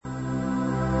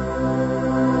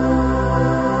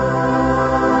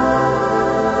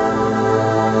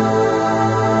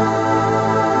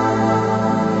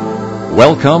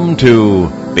Welcome to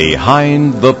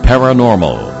Behind the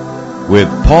Paranormal with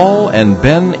Paul and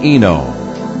Ben Eno.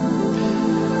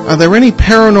 Are there any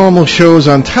paranormal shows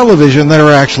on television that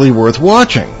are actually worth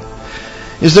watching?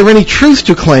 Is there any truth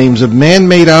to claims of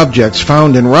man-made objects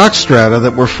found in rock strata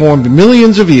that were formed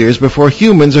millions of years before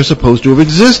humans are supposed to have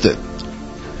existed?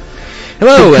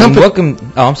 Hello, and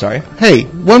welcome... Oh, I'm sorry. Hey,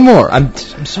 one more. I'm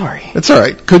sorry. That's all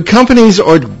right. Could companies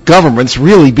or governments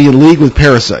really be in league with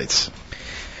parasites?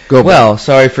 Go well,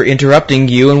 sorry for interrupting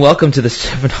you, and welcome to the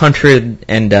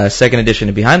 702nd edition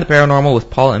of Behind the Paranormal with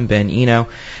Paul and Ben Eno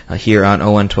here on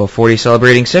ON 1240,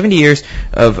 celebrating 70 years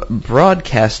of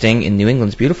broadcasting in New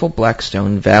England's beautiful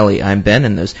Blackstone Valley. I'm Ben,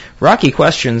 and those rocky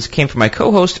questions came from my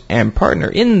co-host and partner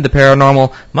in the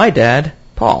paranormal, my dad,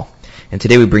 Paul. And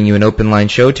today we bring you an open-line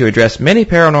show to address many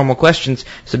paranormal questions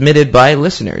submitted by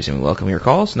listeners. And we welcome your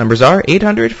calls. Numbers are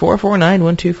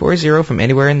 800-449-1240 from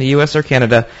anywhere in the U.S. or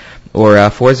Canada, or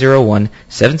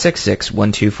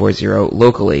 401-766-1240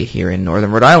 locally here in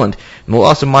Northern Rhode Island. And we'll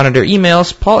also monitor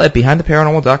emails,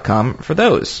 paul@behindtheparanormal.com for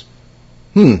those.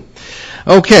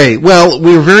 Okay, well,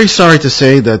 we were very sorry to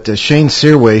say that Shane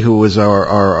Searway, who was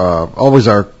always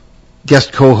our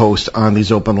guest co-host on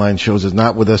these open line shows, is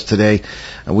not with us today.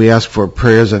 We ask for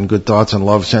prayers and good thoughts and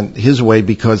love sent his way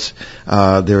because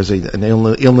there's an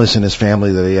illness in his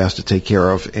family that he has to take care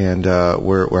of, and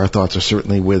our thoughts are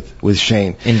certainly with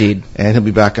Shane. Indeed. And he'll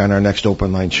be back on our next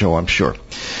open line show, I'm sure.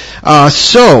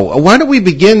 So why don't we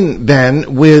begin,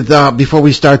 Ben, with before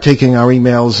we start taking our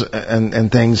emails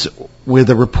and things, with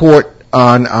a report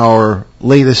on our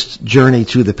latest journey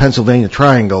to the Pennsylvania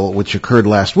Triangle, which occurred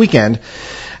last weekend.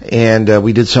 And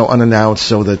we did so unannounced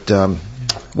so that,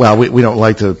 we don't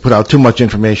like to put out too much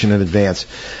information in advance.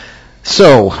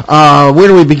 So, where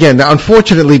do we begin? Now,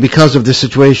 unfortunately, because of this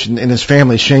situation in his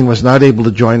family, Shane was not able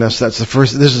to join us.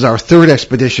 This is our third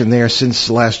expedition there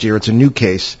since last year. It's a new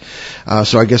case.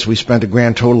 So I guess we spent a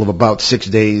grand total of about 6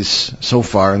 days so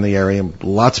far in the area,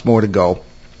 lots more to go.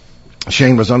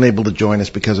 Shane was unable to join us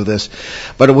because of this,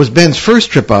 but it was Ben's first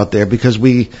trip out there because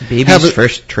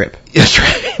first trip. That's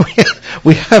right.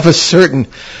 We have a certain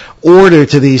order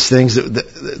to these things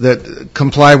that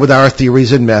comply with our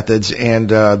theories and methods, and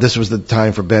this was the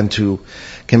time for Ben to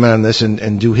come in on this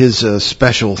and do his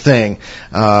special thing.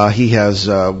 He has,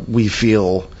 we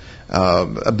feel,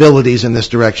 abilities in this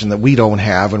direction that we don't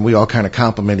have, and we all kind of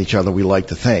complement each other, we like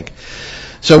to think.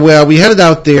 So we headed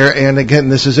out there, and again,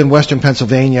 this is in western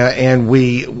Pennsylvania, and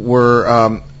we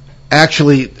were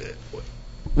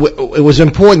it was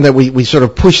important that we sort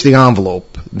of push the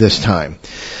envelope this time.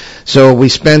 So we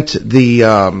spent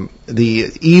the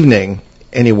evening,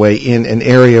 anyway, in an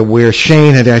area where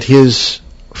Shane had his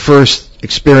first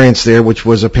experience there, which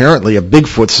was apparently a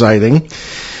Bigfoot sighting.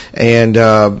 And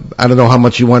I don't know how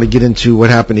much you want to get into what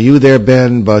happened to you there,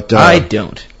 Ben, but... I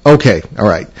don't. Okay, all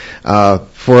right.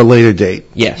 For a later date.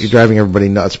 Yes. You're driving everybody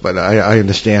nuts, but I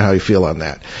understand how you feel on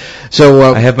that.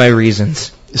 So I have my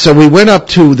reasons. So we went up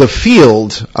to the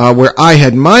field where I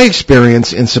had my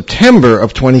experience in September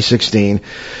of 2016,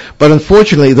 but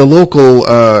unfortunately the local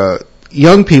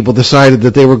young people decided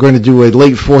that they were going to do a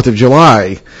late 4th of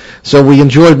July. So we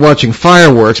enjoyed watching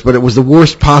fireworks, but it was the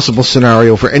worst possible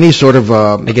scenario for any sort of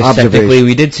I guess observation. Technically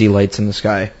we did see lights in the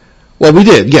sky. Well, we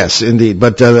did, yes, indeed,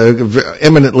 but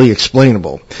eminently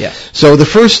explainable. Yes. So the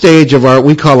first stage of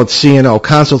we call it CNO,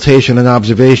 consultation and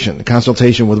observation,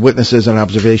 consultation with witnesses and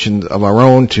observation of our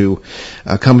own to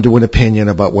come to an opinion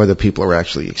about whether people are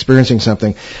actually experiencing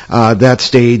something. That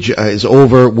stage is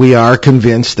over. We are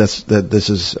convinced that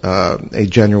this is a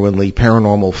genuinely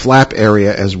paranormal flap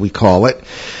area, as we call it.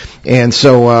 And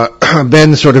so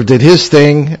Ben sort of did his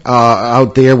thing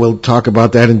out there. We'll talk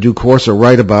about that in due course, or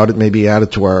write about it, maybe add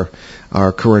it to our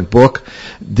current book.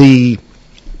 We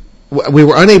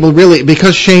were unable, really,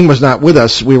 because Shane was not with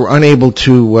us, we were unable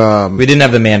to... we didn't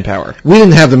have the manpower. We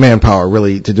didn't have the manpower,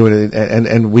 really, to do it,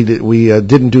 and we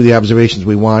didn't do the observations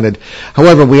we wanted.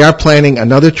 However, we are planning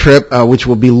another trip, which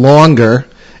will be longer,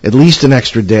 at least an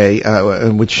extra day,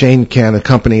 in which Shane can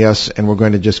accompany us, and we're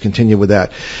going to just continue with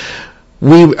that.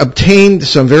 We obtained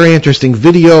some very interesting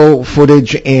video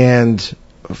footage and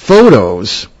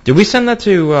photos. Did we send that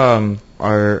to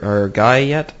our guy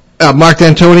yet? Mark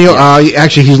D'Antonio? Yeah.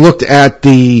 Actually, he's looked at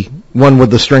the one with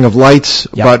the string of lights,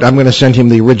 yep. But I'm going to send him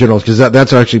the originals because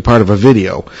that's actually part of a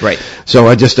video. Right. So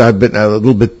I've been a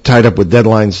little bit tied up with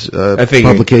deadlines,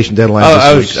 publication deadlines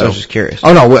this week. I was just curious.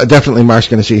 Oh, no, definitely Mark's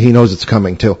going to see it. He knows it's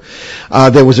coming, too.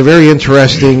 There was a very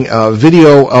interesting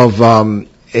video of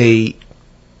a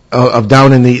of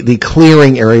down in the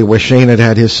clearing area where Shane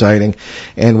had his sighting,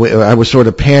 and I was sort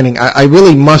of panning. I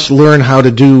really must learn how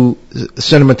to do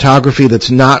cinematography that's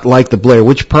not like the Blair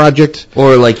Witch Project.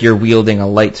 Or like you're wielding a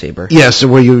lightsaber. Yes,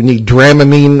 where you need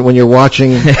Dramamine when you're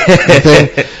watching the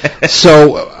thing.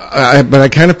 So, but I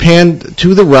kind of panned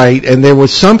to the right, and there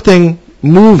was something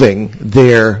moving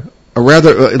there.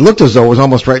 It looked as though it was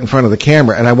almost right in front of the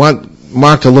camera, and I want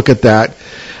Mark to look at that.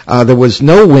 There was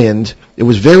no wind. It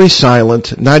was very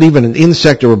silent, not even an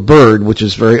insect or a bird, which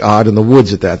is very odd in the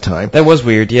woods at that time. That was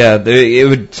weird, yeah. It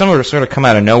would sort of come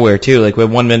out of nowhere, too. Like,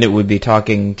 1 minute we'd be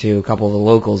talking to a couple of the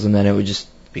locals, and then it would just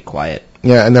be quiet.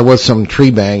 Yeah, and there was some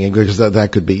tree banging, because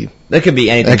that could be... That could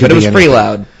be anything, but it was pretty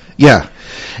loud. Yeah.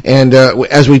 And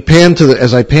as I panned to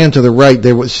the right,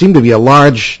 there seemed to be a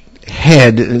large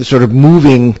head sort of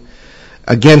moving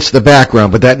against the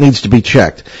background, but that needs to be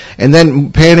checked. And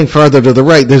then panning farther to the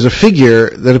right, there's a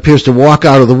figure that appears to walk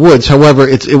out of the woods. However,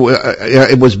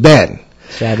 it was Ben.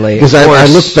 Sadly, because I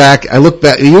looked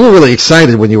back. You were really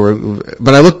excited when you were,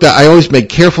 but I looked back. I always make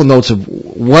careful notes of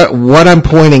what I'm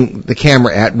pointing the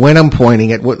camera at, when I'm pointing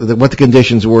it, what the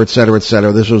conditions were, et cetera, et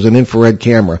cetera. This was an infrared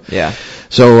camera. Yeah.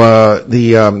 So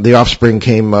the offspring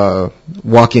came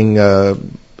walking.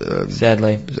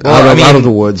 Sadly, out of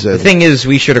the woods. The thing is,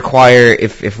 we should acquire,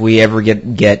 if we ever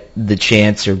get the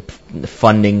chance or the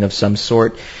funding of some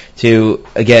sort, to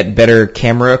get better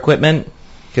camera equipment.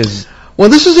 Well,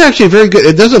 this is actually very good.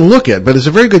 It doesn't look it, but it's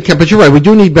a very good camera. But you're right, we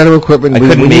do need better equipment. I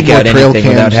couldn't make out anything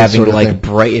without having to like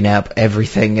brighten up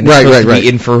everything, and it's supposed to be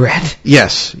infrared.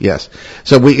 Yes.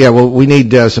 So we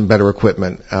need some better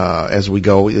equipment as we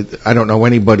go. I don't know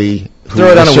anybody who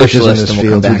researches in this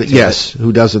field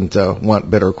who doesn't want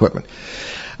better equipment.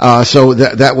 So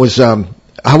that was.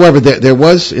 However, there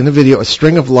was in the video a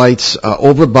string of lights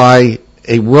over by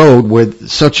a road where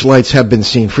such lights have been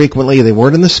seen frequently. They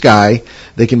weren't in the sky.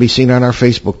 They can be seen on our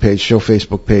Facebook page,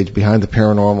 Facebook page, Behind the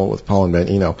Paranormal with Paul and Ben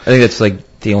Eno. I think that's like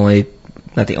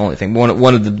not the only thing, one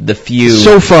of the few.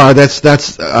 So far,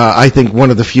 that's I think one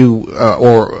of the few,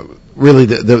 or really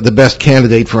the best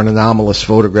candidate for an anomalous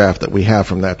photograph that we have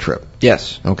from that trip.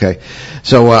 Yes. Okay.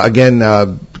 So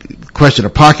again, question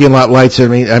of parking lot lights. I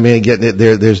mean, again,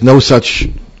 there's no such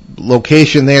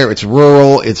location there. It's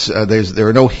rural. There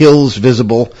are no hills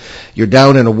visible. You're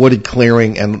down in a wooded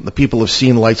clearing, and the people have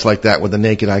seen lights like that with the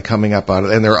naked eye coming up out of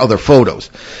it. And there are other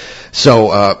photos. So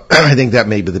I think that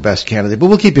may be the best candidate. But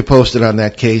we'll keep you posted on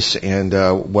that case and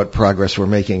what progress we're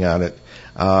making on it,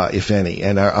 if any.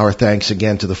 And our thanks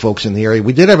again to the folks in the area.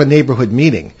 We did have a neighborhood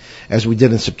meeting, as we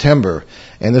did in September,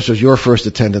 and this was your first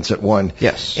attendance at one.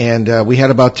 Yes. And we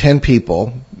had about 10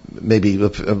 people. Maybe a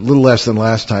little less than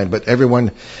last time, but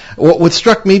everyone. What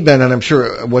struck me, Ben, and I'm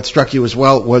sure what struck you as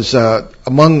well, was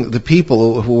among the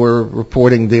people who were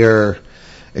reporting their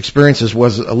experiences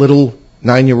was a little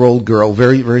 9-year-old girl,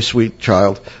 very, very sweet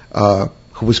child,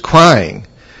 who was crying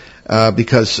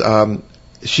because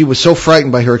she was so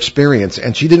frightened by her experience,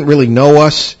 and she didn't really know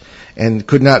us and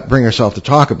could not bring herself to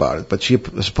talk about it. But she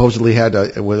supposedly had a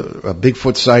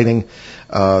Bigfoot sighting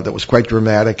that was quite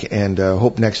dramatic, and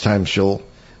hope next time she'll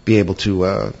be able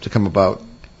to come about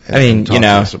and talk to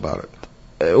us about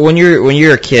it. When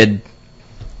you're a kid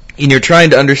and you're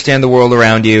trying to understand the world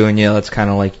around you, and that's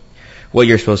kind of like what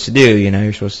you're supposed to do.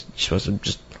 You're supposed to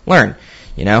just learn.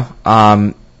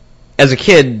 As a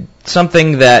kid,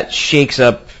 something that shakes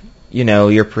up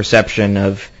your perception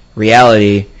of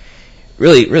reality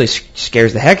really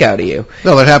scares the heck out of you.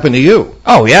 No, that happened to you.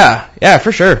 Oh yeah,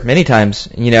 for sure, many times.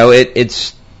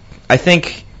 It's I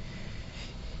think.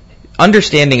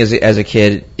 Understanding as a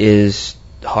kid is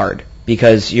hard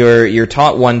because you're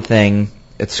taught one thing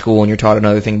at school and you're taught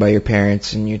another thing by your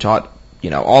parents and you're taught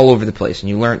all over the place and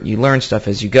you learn stuff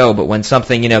as you go. But when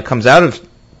something comes out of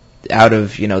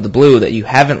the blue that you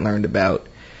haven't learned about,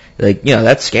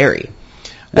 that's scary.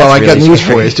 Well, I got news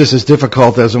for you. It's just as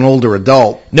difficult as an older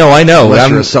adult. No, I know. Unless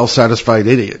you're a self-satisfied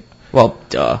idiot. Well,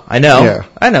 duh. I know. Yeah.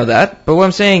 I know that. But what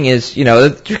I'm saying is, I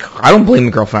don't blame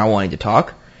the girl for not wanting to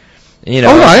talk.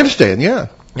 I understand, yeah.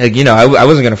 I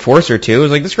wasn't going to force her to. It was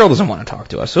like, this girl doesn't want to talk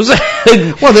to us. It was like,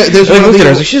 well,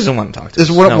 there's she doesn't want to talk to us.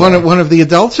 There's one of the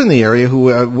adults in the area who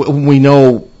we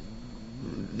know,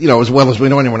 as well as we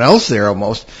know anyone else there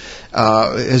almost,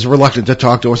 is reluctant to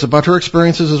talk to us about her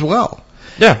experiences as well.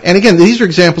 Yeah. And again, these are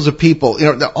examples of people,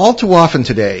 all too often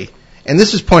today, and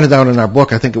this is pointed out in our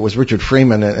book. I think it was Richard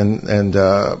Freeman and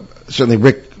certainly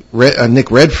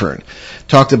Nick Redfern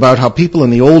talked about how people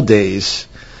in the old days,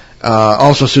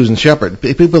 also Susan Shepard,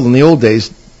 people in the old days,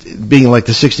 being like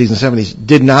the 60s and 70s,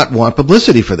 did not want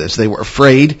publicity for this. They were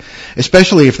afraid,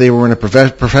 especially if they were in a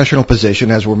professional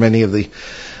position, as were many of the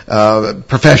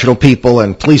professional people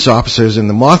and police officers in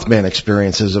the Mothman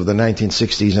experiences of the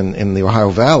 1960s in the Ohio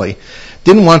Valley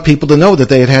didn't want people to know that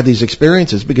they had these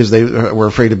experiences because they were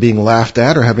afraid of being laughed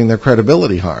at or having their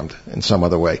credibility harmed in some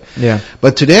other way. Yeah.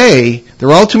 But today, there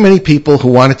are all too many people who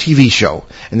want a TV show,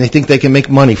 and they think they can make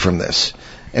money from this.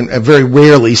 And very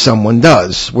rarely someone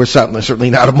does. We're certainly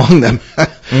not among them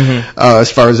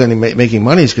as far as any making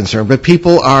money is concerned. But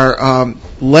people are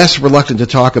less reluctant to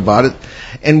talk about it.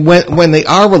 And when they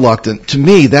are reluctant, to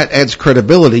me, that adds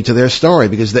credibility to their story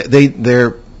because they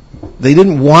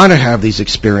didn't want to have these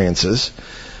experiences,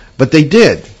 but they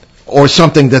did, or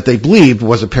something that they believed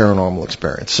was a paranormal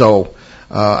experience. So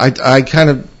that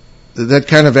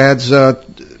kind of adds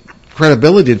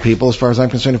credibility to people as far as I'm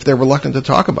concerned if they're reluctant to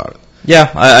talk about it.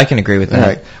 Yeah, I can agree with that. All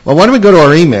right. Well, why don't we go to our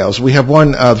emails? We have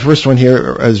one. The first one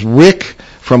here is Rick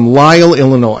from Lisle,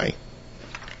 Illinois.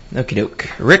 Okie doke.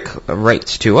 Rick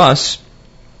writes to us.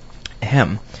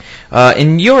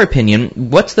 In your opinion,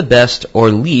 what's the best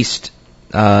or least,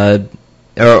 what's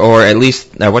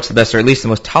the best or at least the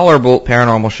most tolerable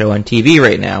paranormal show on TV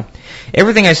right now?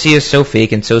 Everything I see is so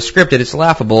fake and so scripted, it's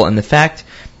laughable, and the fact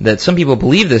that some people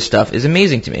believe this stuff is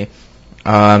amazing to me.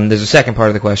 There's a second part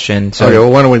of the question. So okay,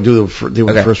 well, why don't we deal with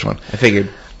the first one? I figured.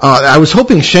 I was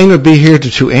hoping Shane would be here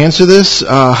to answer this.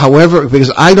 However,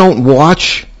 because I don't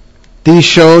watch these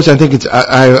shows, I think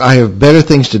I have better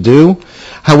things to do.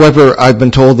 However, I've been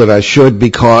told that I should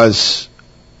because,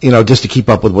 just to keep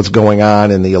up with what's going on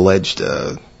and the alleged,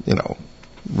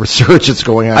 research that's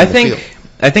going on. I think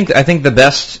the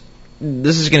best.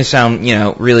 This is going to sound,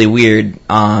 really weird.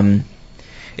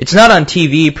 It's not on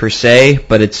TV per se,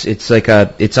 but it's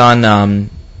on.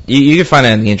 You can find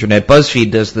it on the internet. BuzzFeed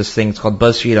does this thing. It's called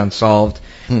BuzzFeed Unsolved,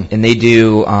 and they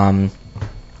do a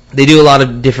lot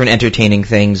of different entertaining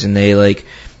things, and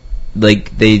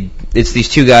it's these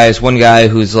two guys. One guy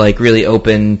who's really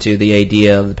open to the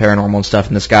idea of the paranormal and stuff,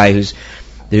 and this guy who's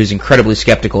incredibly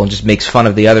skeptical and just makes fun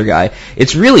of the other guy.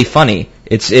 It's really funny.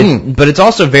 But it's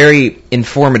also very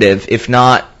informative. If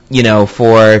not,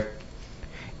 for.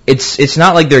 It's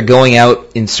not like they're going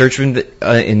out in search of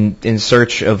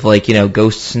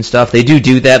ghosts and stuff. They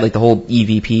do that, like the whole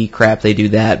EVP crap. They do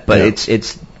that, but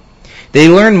they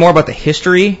learn more about the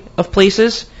history of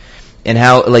places and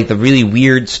how the really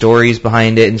weird stories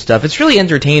behind it and stuff. It's really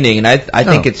entertaining, and I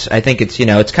think it's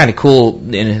it's kind of cool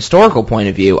in a historical point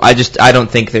of view. I don't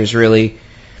think there's really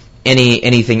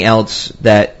anything else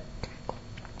that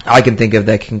I can think of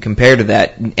that can compare to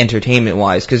that entertainment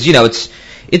wise, because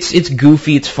it's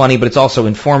goofy, it's funny, but it's also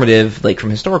informative, from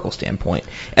a historical standpoint,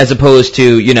 as opposed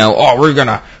to we're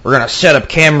gonna set up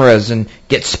cameras and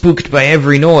get spooked by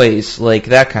every noise,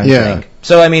 that kind of thing.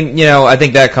 So I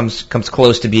think that comes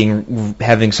close to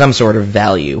having some sort of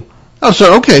value. Oh,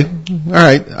 so okay, all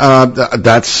right,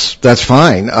 that's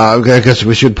fine. I guess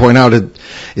we should point out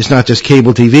it's not just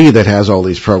cable TV that has all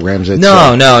these programs. It's,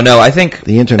 no. I think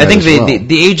the internet. I think the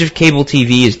the age of cable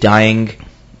TV is dying.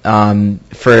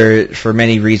 For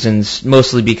many reasons,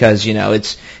 mostly because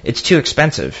it's too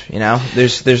expensive.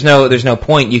 There's no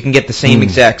point. You can get the same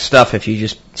exact stuff if you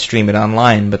just stream it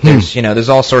online. But there's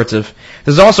all sorts of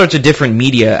different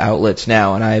media outlets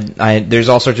now, and there's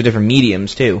all sorts of different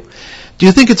mediums too. Do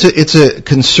you think it's a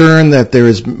concern that there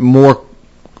is more,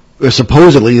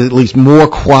 supposedly at least more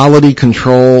quality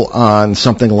control on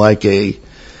something like a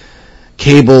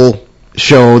cable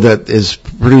show that is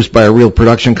produced by a real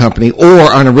production company,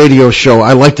 or on a radio show?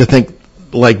 I like to think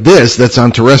like this, that's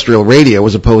on terrestrial radio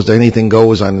as opposed to anything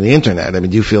goes on the internet. Do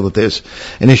you feel that there's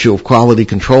an issue of quality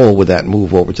control with that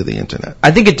move over to the internet?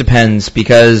 I think it depends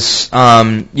because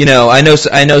I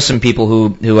know some people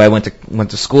who I went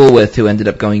to school with who ended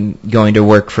up going to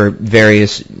work for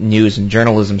various news and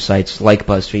journalism sites like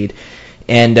BuzzFeed,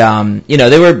 and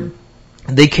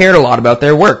they cared a lot about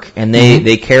their work, and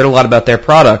they cared a lot about their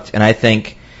product. And I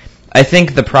think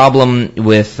the problem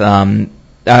with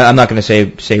I'm not going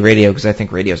to say radio, because I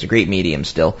think radio is a great medium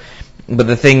still, but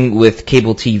the thing with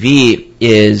cable TV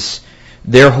is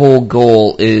their whole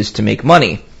goal is to make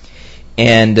money,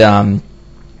 and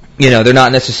they're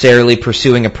not necessarily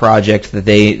pursuing a project that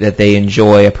they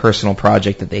enjoy, a personal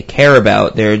project that they care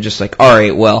about. They're just like, all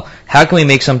right, well, how can we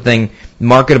make something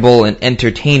marketable and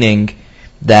entertaining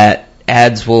that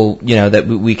ads will, that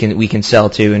we can sell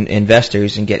to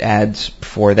investors and get ads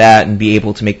for that and be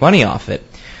able to make money off it.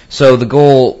 So the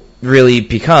goal really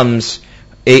becomes,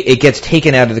 it gets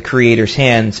taken out of the creator's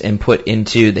hands and put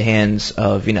into the hands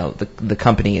of, the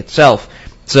company itself.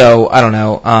 So, I don't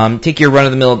know, take your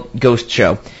run-of-the-mill ghost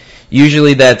show.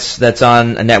 Usually that's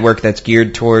on a network that's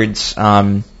geared towards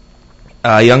younger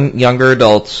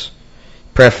adults,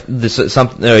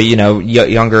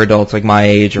 younger adults like my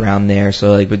age around there,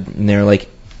 so like they're like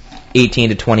 18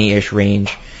 to 20-ish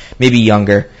range, maybe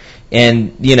younger.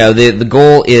 And, the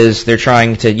goal is they're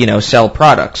trying to, sell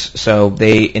products. So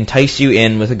they entice you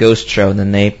in with a ghost show, and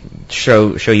then they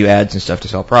show you ads and stuff to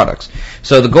sell products.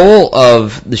 So the goal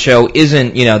of the show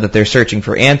isn't, that they're searching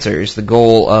for answers. The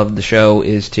goal of the show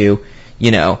is to,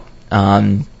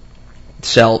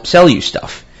 sell you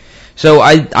stuff. So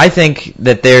I think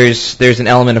that there's an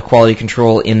element of quality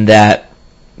control in that,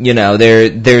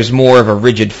 there's more of a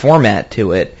rigid format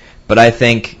to it. But I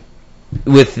think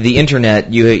with the internet,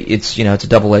 it's a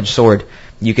double-edged sword.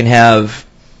 You can have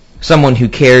someone who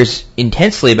cares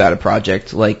intensely about a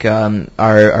project, like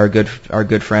our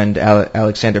good friend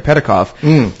Alexander Petikov,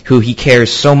 who he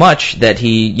cares so much that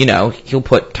he'll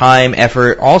put time,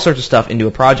 effort, all sorts of stuff into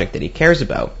a project that he cares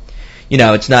about.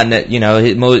 It's not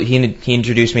he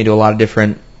introduced me to a lot of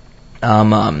different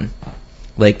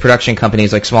like production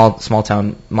companies, like Small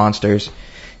Town Monsters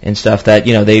and stuff that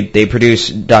they produce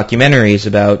documentaries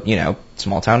about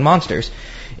small town monsters,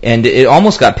 and it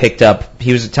almost got picked up.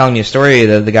 He was telling me a story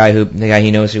that the guy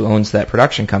he knows who owns that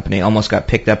production company almost got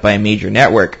picked up by a major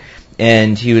network,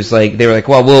 and he was like, they were like,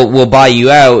 well, we'll buy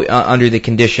you out under the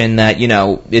condition that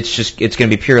it's going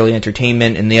to be purely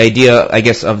entertainment, and the idea, I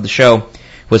guess, of the show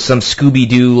was some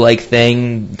Scooby-Doo like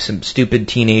thing, some stupid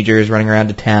teenagers running around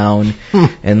to town,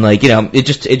 and it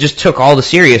just took all the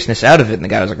seriousness out of it. And the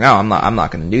guy was like, "No, I'm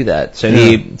not going to do that." So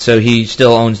he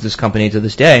still owns this company to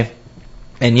this day,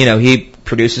 and he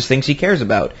produces things he cares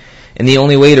about. And the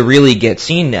only way to really get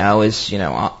seen now is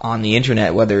on the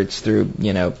internet, whether it's through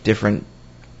different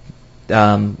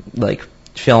like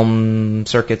film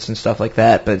circuits and stuff like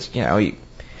that. But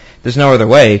there's no other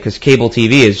way, because cable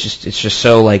TV is just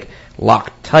so like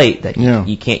locked tight that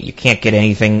you can't get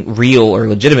anything real or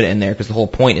legitimate in there, because the whole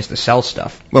point is to sell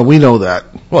stuff. Well, we know that.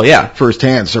 Well, yeah,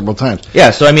 firsthand several times.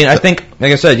 Yeah, so I think,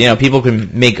 like I said, people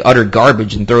can make utter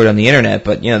garbage and throw it on the internet,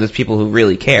 but there's people who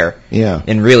really care,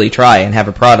 and really try and have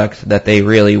a product that they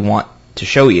really want to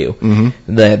show you,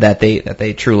 that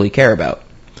they truly care about.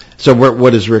 So,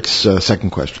 what is Rick's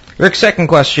second question? Rick's second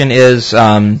question is,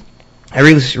 I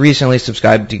recently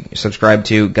subscribed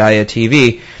to Gaia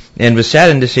TV, and was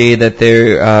saddened to see that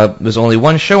there was only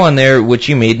one show on there which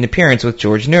you made an appearance with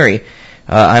George Noory.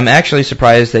 I'm actually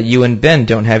surprised that you and Ben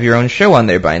don't have your own show on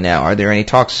there by now. Are there any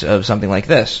talks of something like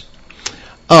this?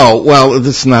 Oh, well,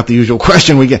 this is not the usual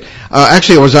question we get.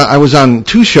 Actually, I was on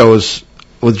two shows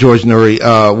with George Noory.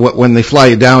 When they fly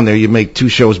you down there, you make two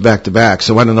shows back to back.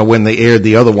 So I don't know when they aired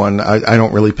the other one. I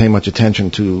don't really pay much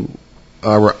attention to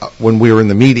when we were in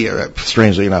the media,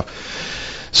 strangely enough.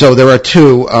 So there are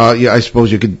two. I suppose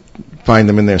you could find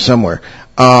them in there somewhere.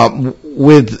 There's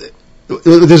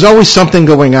always something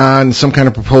going on, some kind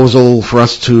of proposal for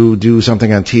us to do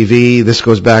something on TV. This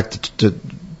goes back to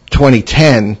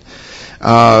 2010.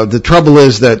 The trouble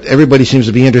is that everybody seems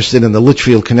to be interested in the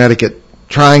Litchfield, Connecticut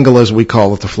triangle, as we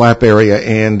call it, the flap area,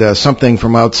 and something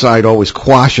from outside always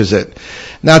quashes it.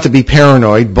 Not to be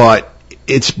paranoid, but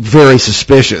it's very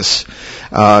suspicious,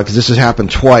 because this has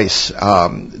happened twice.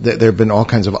 There have been all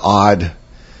kinds of odd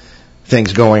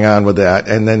things going on with that.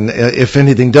 And then if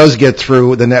anything does get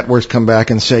through, the networks come back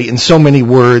and say, in so many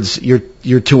words,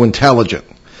 you're too intelligent.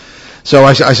 So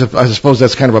I suppose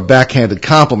that's kind of a backhanded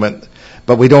compliment,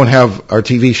 but we don't have our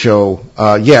TV show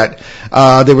yet.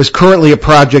 There was currently a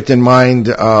project in mind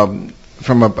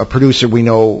from a producer we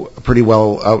know pretty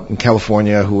well out in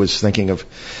California, who was thinking of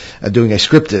doing a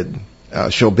scripted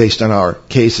show based on our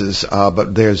cases,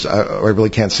 but I really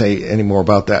can't say any more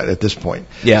about that at this point.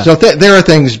 Yeah. So there are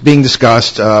things being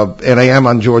discussed, and I am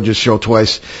on George's show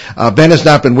twice. Ben has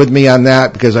not been with me on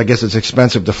that, because I guess it's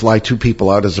expensive to fly two people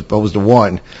out as opposed to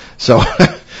one. So,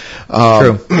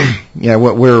 True. Yeah,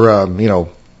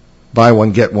 we're buy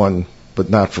one, get one, but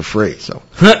not for free. So,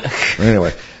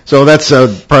 anyway. So that's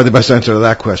probably the best answer to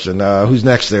that question. Who's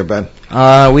next there, Ben?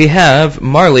 We have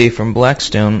Marley from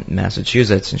Blackstone,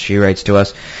 Massachusetts, and she writes to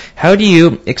us, how do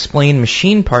you explain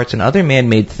machine parts and other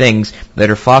man-made things that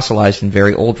are fossilized in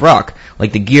very old rock,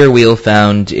 like the gear wheel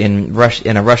found in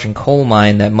a Russian coal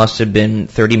mine that must have been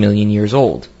 30 million years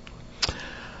old?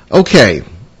 Okay.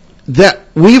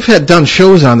 We've had done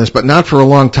shows on this, but not for a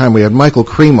long time. We had Michael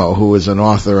Cremo, who is an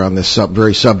author on this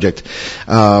very subject,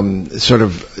 sort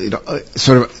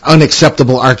of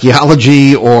unacceptable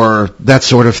archaeology or that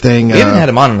sort of thing. We haven't had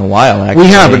him on in a while, actually. We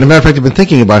haven't. As a matter of fact, I've been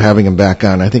thinking about having him back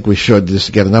on. I think we should, just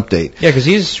to get an update. Yeah, because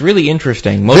he's really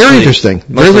interesting. Very interesting.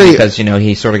 Mostly because,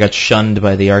 he sort of got shunned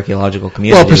by the archaeological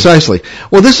community. Well, precisely.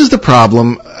 Well, this is the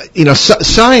problem.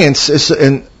 Science is,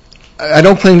 and I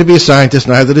don't claim to be a scientist,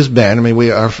 neither does Ben. I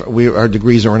mean, our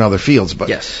degrees are in other fields, but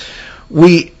yes,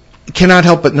 we cannot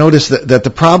help but notice that the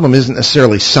problem isn't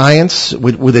necessarily science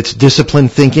with its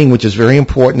disciplined thinking, which is very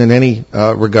important in any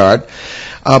regard,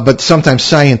 but sometimes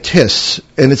scientists.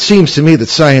 And it seems to me that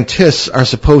scientists are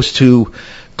supposed to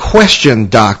question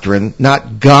doctrine,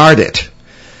 not guard it,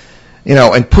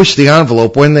 and push the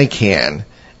envelope when they can.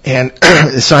 And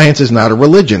science is not a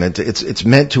religion. It's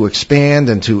meant to expand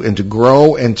and to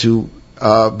grow and to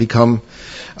become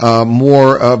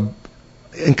more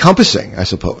encompassing, I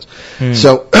suppose.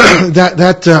 So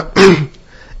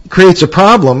that creates a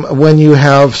problem when you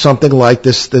have something like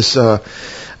this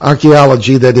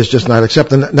archaeology that is just not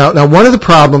accepted. Now, one of the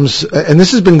problems, and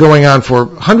this has been going on for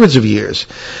hundreds of years,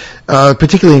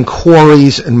 particularly in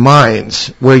quarries and mines,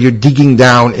 where you're digging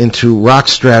down into rock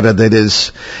strata that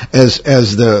is,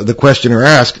 as the questioner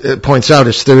asked, points out,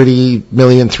 is 30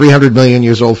 million, 300 million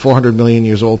years old, 400 million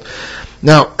years old.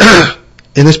 Now,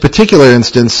 in this particular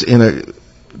instance, in a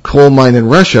coal mine in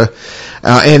Russia,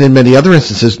 and in many other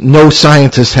instances, no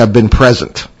scientists have been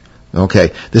present.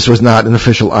 Okay, this was not an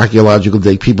official archaeological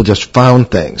dig. People just found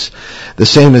things. The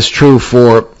same is true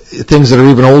for things that are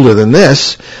even older than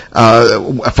this.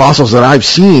 Fossils that I've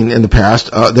seen in the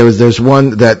past. There's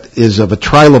one that is of a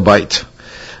trilobite,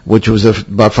 which was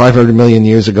about 500 million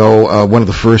years ago, one of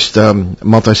the first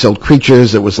multicelled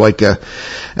creatures. It was like a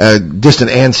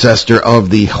distant ancestor of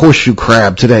the horseshoe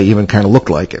crab today, even kind of looked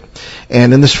like it.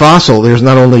 And in this fossil, there's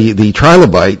not only the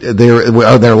trilobite,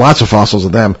 there are lots of fossils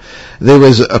of them. There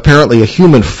is apparently a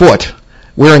human foot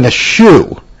wearing a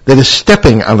shoe that is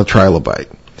stepping on the trilobite.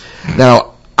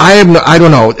 Now, I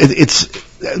don't know. It's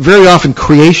very often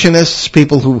creationists,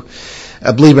 people who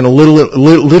believe in a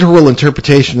literal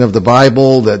interpretation of the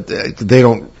Bible, that they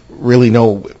don't really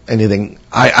know anything.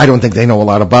 I don't think they know a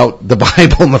lot about the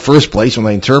Bible in the first place when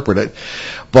they interpret it.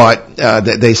 But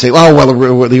they say,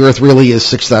 the earth really is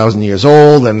 6,000 years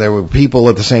old, and there were people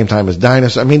at the same time as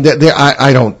dinosaurs. I mean,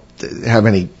 I don't have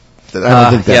any... I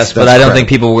don't think that's but I don't think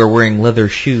people were wearing leather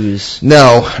shoes.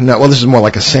 No. Well, this is more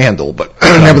like a sandal, but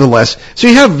nevertheless. So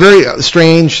you have very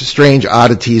strange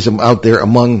oddities out there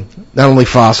among not only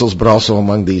fossils, but also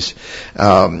among these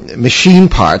machine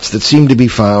parts that seem to be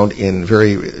found in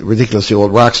very ridiculously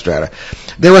old rock strata.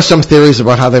 There are some theories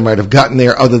about how they might have gotten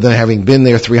there other than having been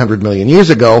there 300 million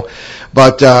years ago,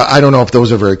 but I don't know if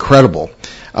those are very credible.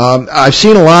 I've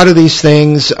seen a lot of these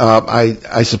things.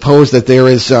 I suppose that there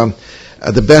is...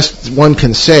 the best one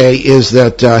can say is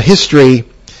that history,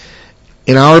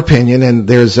 in our opinion, and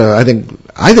there's I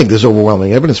think there's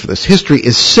overwhelming evidence for this. History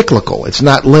is cyclical; it's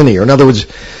not linear. In other words,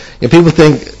 people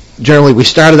think generally we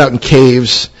started out in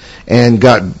caves and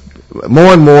got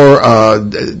more and more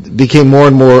became more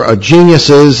and more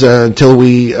geniuses until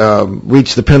we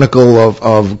reached the pinnacle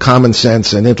of common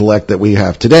sense and intellect that we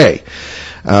have today.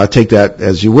 Take that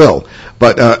as you will.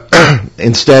 But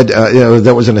instead,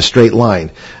 that was in a straight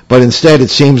line. But instead, it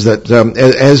seems that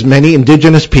as many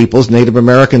indigenous peoples, Native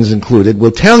Americans included,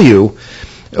 will tell you,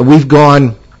 we've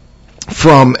gone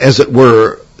from, as it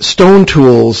were, stone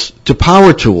tools to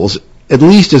power tools at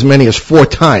least as many as 4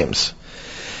 times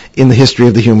in the history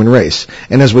of the human race.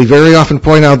 And as we very often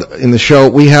point out in the show,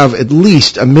 we have at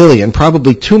least 1 million,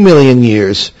 probably 2 million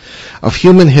years of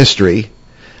human history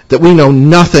that we know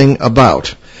nothing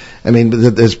about. I mean,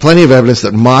 there's plenty of evidence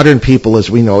that modern people, as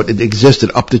we know it,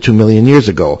 existed up to 2 million years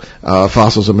ago.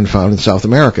 Fossils have been found in South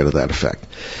America to that effect.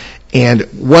 And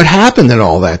what happened in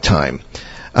all that time?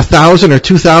 1,000 or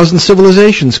 2,000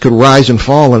 civilizations could rise and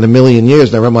fall in 1 million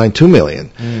years, never mind 2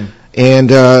 million. And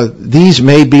these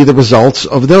may be the results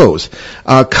of those.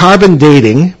 Carbon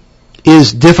dating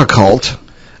is difficult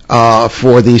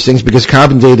for these things because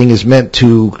carbon dating is meant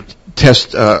to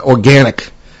test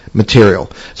organic material.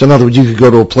 So in other words, you could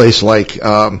go to a place like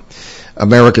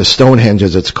America's Stonehenge,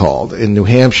 as it's called, in New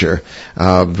Hampshire,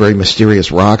 very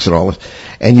mysterious rocks and all,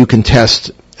 and you can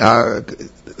test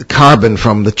carbon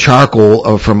from the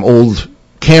charcoal from old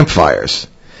campfires,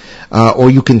 or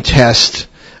you can test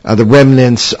the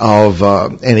remnants of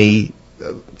any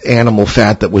animal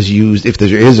fat that was used, if there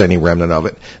is any remnant of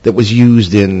it, that was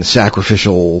used in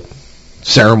sacrificial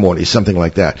ceremonies, something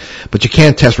like that. But you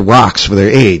can't test rocks for their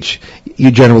age. You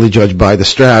generally judge by the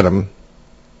stratum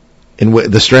in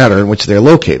which they're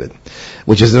located,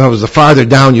 which is, in other words, the farther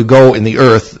down you go in the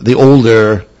earth, the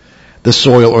older the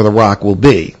soil or the rock will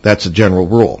be. That's a general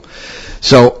rule.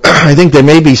 So I think there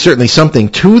may be certainly something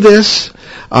to this.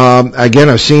 Again,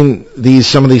 I've seen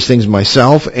some of these things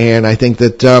myself, and I think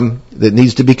that that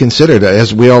needs to be considered.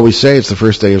 As we always say, it's the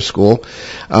first day of school.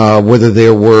 Whether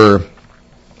there were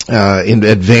in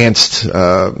advanced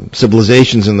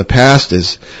civilizations in the past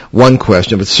is one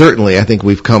question, but certainly I think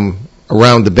we've come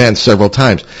around the bend several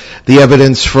times. The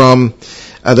evidence from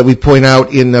that we point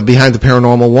out in Behind the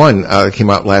Paranormal 1 came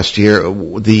out last year,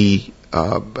 the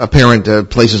apparent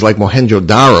places like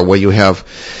Mohenjo-Daro, where you have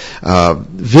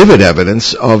vivid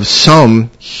evidence of some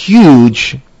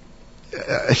huge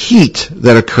heat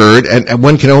that occurred, and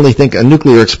one can only think a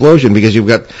nuclear explosion because you've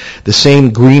got the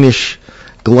same greenish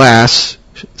glass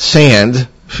sand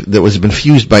that was been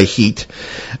fused by heat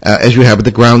as you have at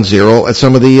the ground zero at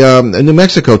some of the New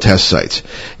Mexico test sites.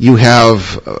 You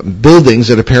have buildings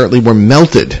that apparently were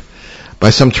melted by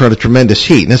some sort of tremendous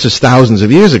heat, and this is thousands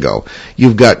of years ago.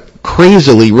 You've got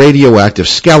crazily radioactive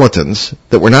skeletons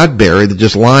that were not buried, they're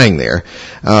just lying there.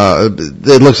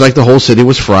 It looks like the whole city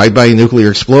was fried by a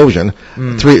nuclear explosion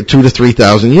 2,000 to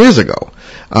 3,000 years ago.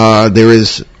 There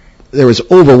is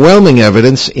overwhelming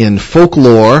evidence in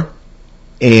folklore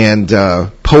and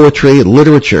poetry and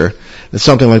literature that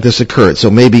something like this occurred,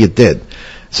 so maybe it did.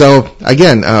 So,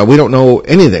 again, we don't know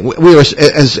anything. We are,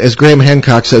 as Graham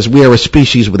Hancock says, we are a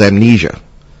species with amnesia.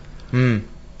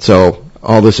 So,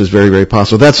 all this is very, very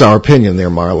possible. That's our opinion there,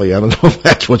 Marley. I don't know if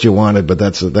that's what you wanted, but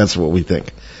that's what we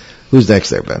think. Who's next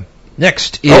there, Ben?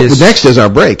 Next is our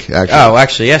break, actually. Oh,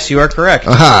 actually, yes, you are correct.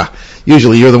 Aha.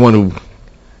 Usually you're the one who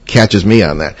catches me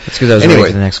on that. That's because I was waiting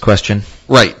for the next question.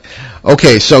 Right.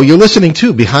 Okay, so you're listening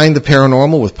to Behind the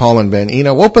Paranormal with Paul and Ben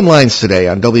Eno. Open lines today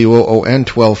on WOON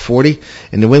 1240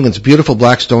 in New England's beautiful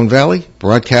Blackstone Valley,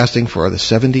 broadcasting for the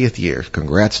 70th year.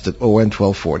 Congrats to ON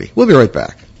 1240. We'll be right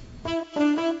back.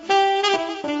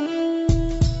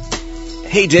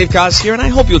 Hey, Dave Koz here, and I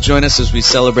hope you'll join us as we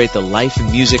celebrate the life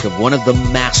and music of one of the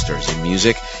masters in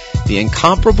music, the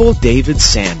incomparable David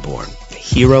Sanborn, the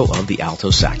hero of the alto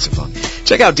saxophone.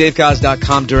 Check out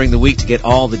DaveKoz.com during the week to get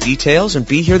all the details and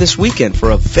be here this weekend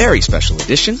for a very special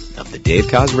edition of the Dave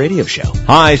Koz Radio Show.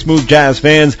 Hi, smooth jazz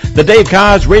fans. The Dave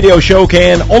Koz Radio Show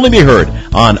can only be heard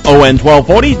on ON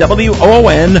 1240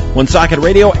 WOON, Woonsocket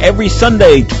Radio every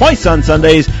Sunday, twice on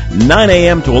Sundays, 9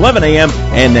 a.m. to 11 a.m.,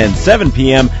 and then 7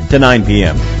 p.m. to 9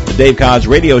 p.m. The Dave Koz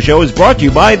Radio Show is brought to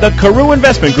you by the Carew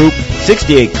Investment Group,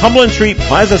 68 Cumberland Street,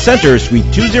 Plaza Center,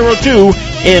 Suite 202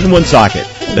 in Woonsocket.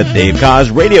 The Dave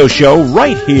Koz Radio Show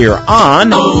right here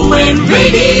on ON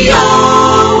Radio.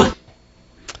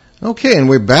 Okay, and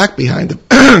we're back behind the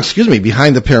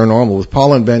Behind the Paranormal with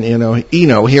Paul and Ben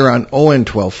Eno here on ON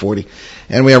 1240.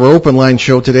 And we have our open line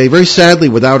show today, very sadly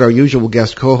without our usual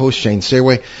guest co-host, Shane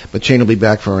Sayway, but Shane will be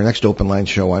back for our next open line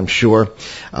show, I'm sure.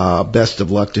 Best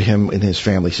of luck to him in his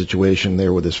family situation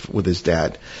there with his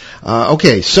dad.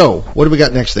 Okay, so what do we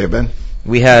got next there, Ben?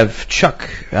 We have Chuck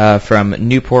from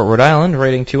Newport, Rhode Island,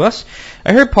 writing to us.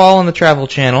 I heard Paul on the Travel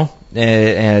Channel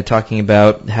talking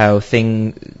about how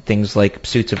things like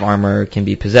suits of armor can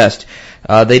be possessed.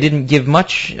 They didn't give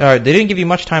you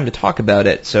much time to talk about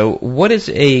it. So, what is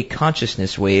a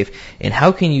consciousness wave, and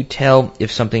how can you tell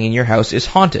if something in your house is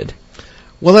haunted?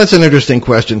 Well, that's an interesting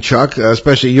question, Chuck.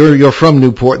 Especially you're from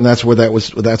Newport, and that's where that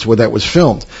was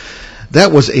filmed.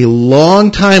 That was a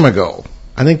long time ago.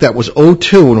 I think that was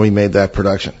 2002 when we made that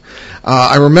production.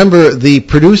 I remember the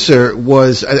producer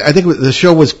was, I think the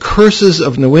show was Curses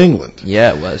of New England.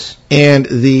 Yeah, it was. And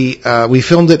we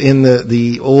filmed it in one of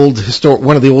the old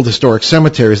historic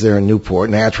cemeteries there in Newport,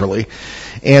 naturally.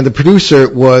 And the producer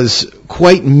was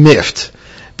quite miffed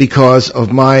because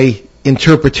of my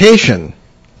interpretation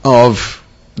of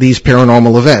these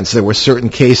paranormal events. There were certain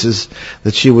cases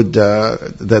that she would,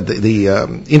 that the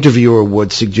interviewer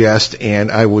would suggest,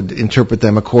 and I would interpret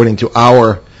them according to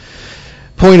our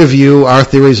point of view, our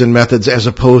theories and methods, as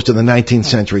opposed to the 19th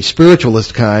century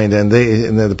spiritualist kind. And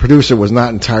the producer was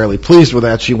not entirely pleased with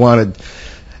that. She wanted,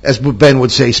 as Ben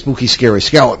would say, spooky, scary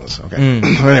skeletons. Okay.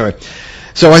 Anyway,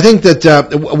 so I think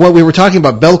that what we were talking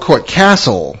about, Belcourt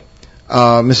Castle,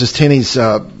 Mrs. Tinney's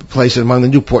place among the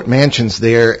Newport mansions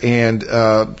there, and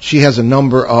she has a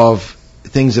number of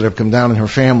things that have come down in her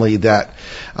family that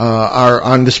are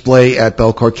on display at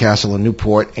Belcourt Castle in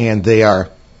Newport, and they are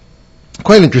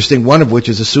quite interesting, one of which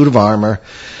is a suit of armor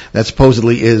that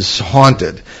supposedly is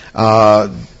haunted.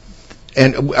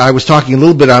 And I was talking a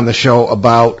little bit on the show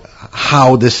about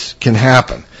how this can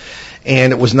happen.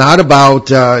 And it was not about,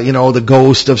 the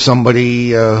ghost of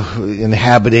somebody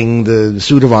inhabiting the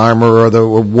suit of armor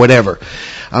or whatever.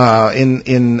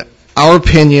 In our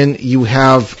opinion, you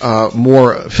have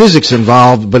more physics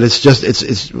involved, but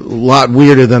it's a lot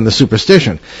weirder than the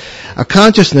superstition. A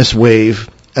consciousness wave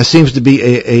seems to be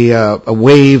a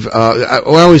wave. I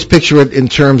always picture it in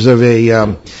terms of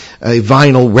a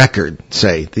vinyl record,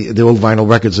 say, the old vinyl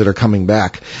records that are coming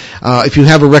back. If you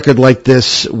have a record like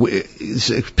this,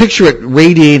 picture it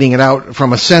radiating it out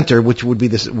from a center, which would be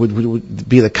would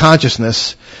be the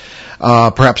consciousness,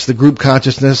 perhaps the group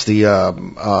consciousness,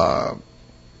 the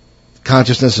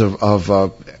consciousness of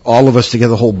all of us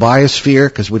together, the whole biosphere,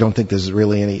 because we don't think there's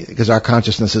really any, because our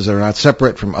consciousnesses are not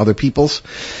separate from other people's.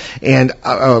 And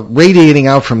radiating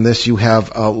out from this, you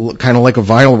have kind of like a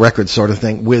vinyl record sort of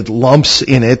thing with lumps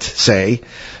in it, say,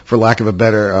 for lack of a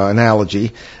better analogy,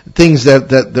 things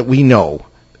that we know,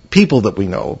 people that we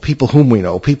know, people whom we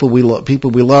know, people we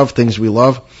love, things we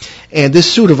love. And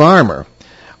this suit of armor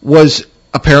was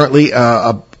apparently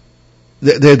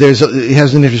it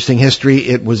has an interesting history.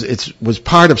 It was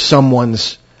part of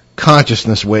someone's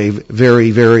consciousness wave,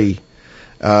 very, very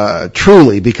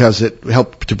truly, because it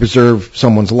helped to preserve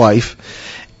someone's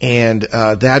life, and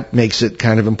that makes it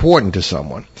kind of important to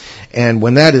someone. And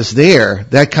when that is there,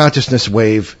 that consciousness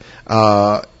wave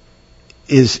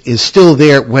is still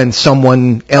there when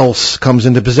someone else comes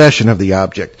into possession of the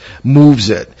object, moves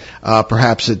it.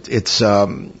 Perhaps it's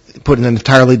put in an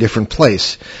entirely different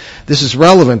place. This is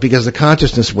relevant because the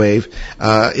consciousness wave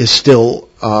is still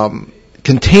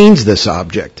contains this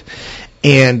object.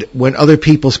 And when other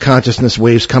people's consciousness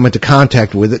waves come into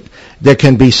contact with it, there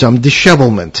can be some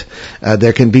dishevelment.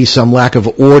 There can be some lack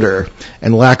of order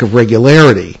and lack of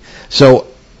regularity. So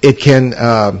it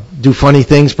can do funny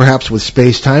things, perhaps with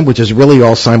space-time, which is really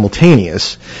all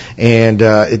simultaneous, and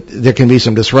there can be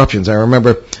some disruptions. I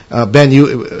remember, Ben,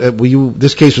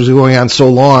 this case was going on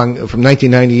so long, from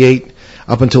 1998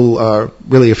 up until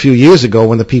really a few years ago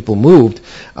when the people moved.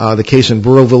 The case in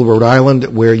Burrillville, Rhode Island,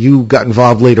 where you got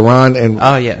involved later on and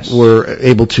were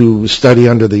able to study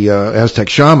under the Aztec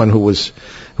shaman who was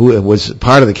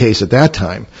part of the case at that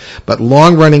time. But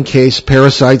long-running case,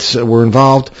 parasites were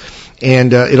involved.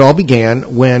 And it all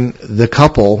began when the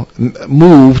couple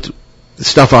moved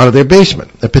stuff out of their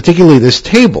basement, particularly this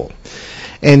table.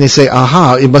 And they say,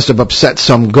 aha, it must have upset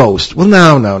some ghost. Well,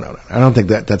 no. I don't think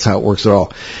that's how it works at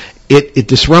all. It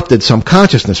disrupted some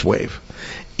consciousness wave.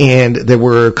 And there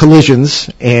were collisions,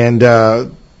 and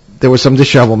there was some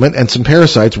dishevelment, and some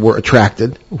parasites were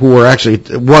attracted,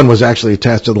 one was actually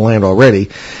attached to the land already,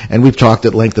 and we've talked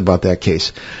at length about that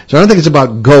case. So I don't think it's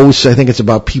about ghosts, I think it's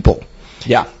about people.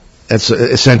 Yeah. That's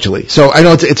essentially. So I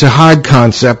know it's a hard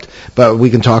concept, but we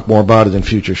can talk more about it in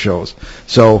future shows.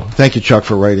 So thank you, Chuck,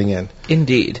 for writing in.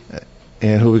 Indeed.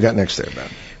 And who we got next there, Ben?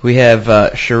 We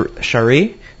have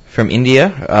Shari from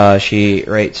India. She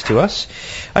writes to us.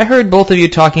 I heard both of you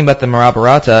talking about the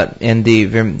Mahabharata and the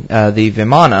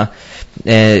Vimana.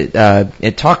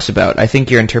 It talks about. I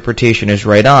think your interpretation is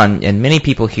right on, and many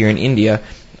people here in India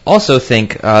also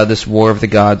think this War of the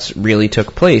Gods really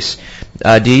took place.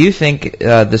 Do you think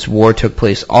this war took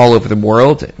place all over the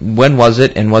world? When was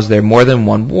it, and was there more than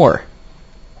one war?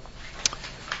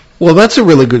 Well, that's a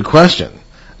really good question.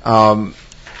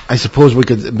 I suppose we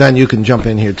could, Ben, you can jump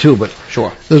in here too, but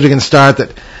sure. As we can start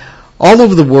that all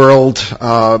over the world,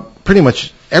 pretty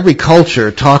much every culture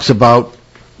talks about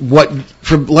what,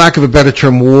 for lack of a better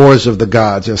term, wars of the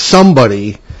gods.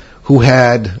 Somebody who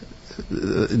had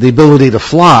the ability to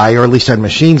fly, or at least had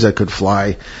machines that could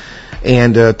fly,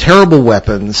 and terrible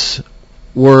weapons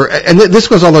were, and this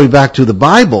goes all the way back to the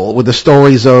Bible, with the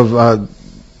stories of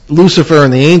Lucifer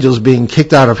and the angels being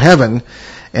kicked out of heaven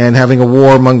and having a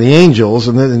war among the angels,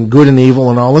 and then good and evil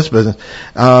and all this business,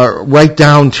 right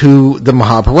down to the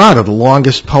Mahabharata, the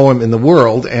longest poem in the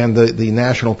world and the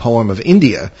national poem of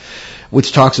India,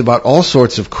 which talks about all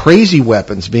sorts of crazy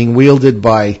weapons being wielded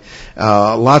by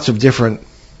lots of different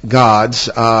gods,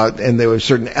 and there were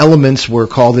certain elements were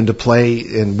called into play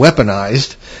and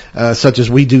weaponized, such as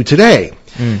we do today.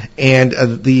 And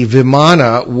the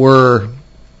Vimana were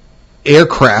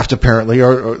aircraft, apparently,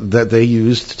 or that they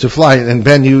used to fly. And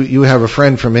Ben, you have a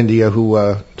friend from India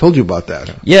who told you about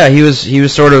that. Yeah, he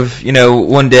was sort of,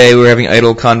 one day we were having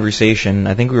idle conversation.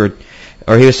 I think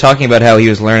he was talking about how he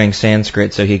was learning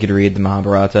Sanskrit so he could read the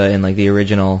Mahabharata in the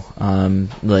original,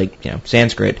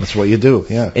 Sanskrit. That's what you do,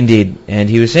 yeah. Indeed. And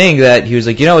he was saying that, he was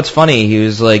like, it's funny. He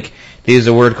was like, they use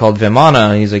a word called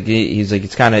Vimana. He's like,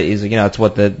 it's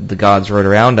what the gods rode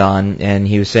around on. And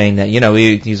he was saying that,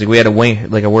 we had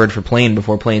a word for plane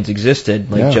before planes existed,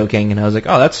 joking. And I was like,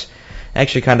 oh, that's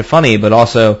actually kind of funny, but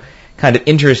also kind of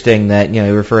interesting that,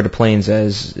 you refer to planes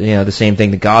as, the same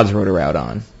thing the gods rode around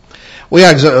on. Well,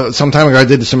 yeah, some time ago I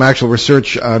did some actual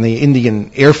research on the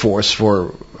Indian Air Force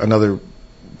for another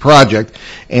project,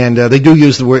 and they do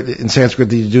use the word, in Sanskrit,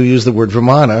 they do use the word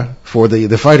Vimana for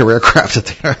the fighter aircraft that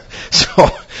they are. So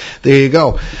there you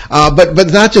go.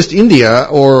 But not just India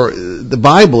or the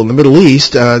Bible in the Middle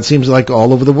East. It seems like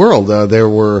all over the world there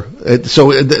were.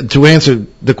 To answer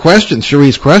the question,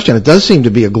 Cherie's question, it does seem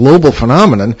to be a global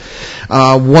phenomenon.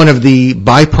 One of the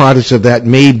byproducts of that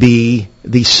may be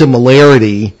the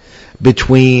similarity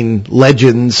between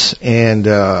legends and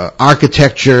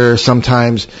architecture,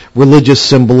 sometimes religious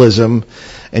symbolism,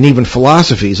 and even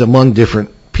philosophies among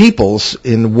different peoples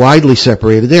in widely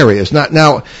separated areas.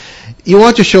 Now, you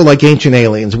watch a show like Ancient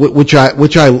Aliens, which I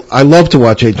love to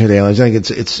watch Ancient Aliens. I think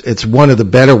it's one of the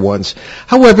better ones.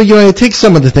 However, it takes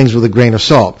some of the things with a grain of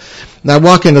salt. Now, I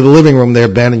walk into the living room there,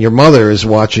 Ben, and your mother is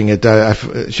watching it.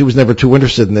 She was never too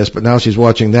interested in this, but now she's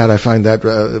watching that. I find that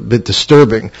a bit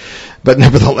disturbing. But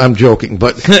nevertheless, I'm joking.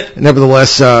 But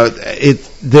nevertheless,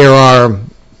 there's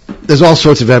all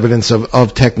sorts of evidence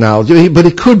of technology, but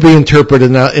it could be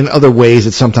interpreted in other ways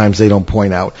that sometimes they don't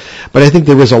point out. But I think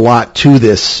there is a lot to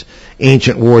this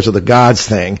Ancient Wars of the Gods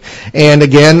thing. And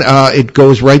again, it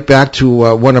goes right back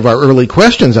to one of our early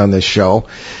questions on this show.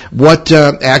 What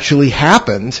actually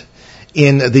happened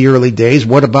in the early days?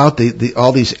 What about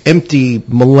all these empty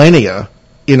millennia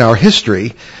in our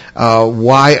history?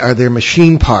 Why are there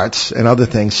machine parts and other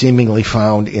things seemingly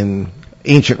found in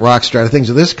ancient rock strata,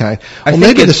 things of this kind? Well,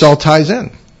 maybe this all ties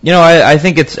in. I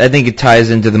think it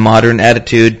ties into the modern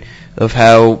attitude of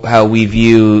how we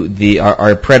view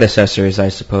our predecessors, I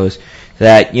suppose.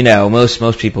 That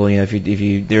most people,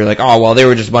 if they're like, oh well, they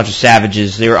were just a bunch of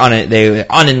savages. They were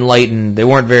unenlightened. They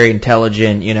weren't very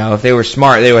intelligent. If they were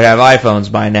smart, they would have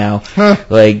iPhones by now. Huh.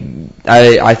 Like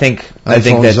I think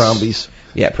that's zombies.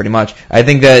 Yeah, pretty much. I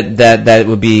think that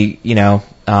would be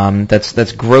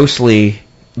that's grossly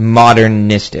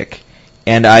modernistic,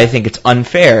 and I think it's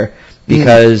unfair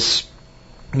because.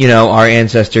 Our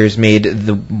ancestors made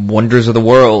the wonders of the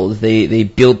world. They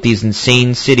built these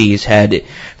insane cities, had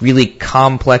really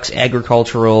complex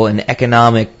agricultural and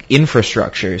economic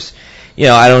infrastructures.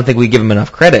 I don't think we give them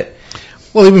enough credit.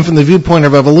 Well, even from the viewpoint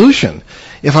of evolution,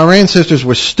 if our ancestors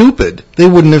were stupid, they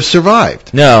wouldn't have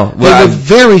survived. No. They were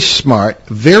very smart,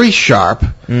 very sharp,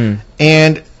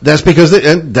 and that's because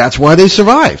that's why they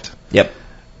survived. Yep.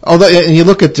 Although, and you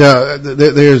look at,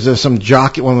 there's some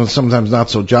jocular, sometimes not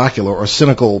so jocular or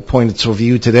cynical point of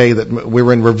view today that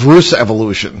we're in reverse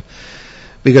evolution.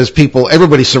 Because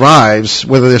everybody survives,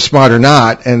 whether they're smart or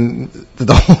not, and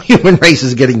the whole human race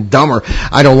is getting dumber.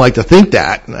 I don't like to think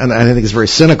that, and I think it's very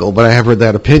cynical, but I have heard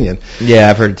that opinion.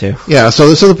 Yeah, I've heard it too. Yeah,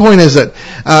 so the point is that,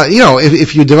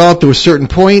 if you develop to a certain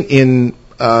point in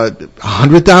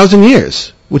 100,000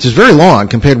 years, which is very long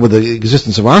compared with the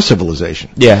existence of our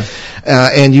civilization. Yeah.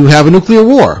 And you have a nuclear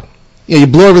war. You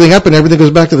blow everything up and everything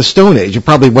goes back to the Stone Age. It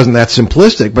probably wasn't that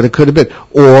simplistic, but it could have been.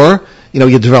 Or,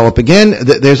 you develop again,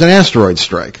 there's an asteroid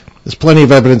strike. There's plenty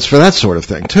of evidence for that sort of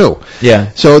thing, too.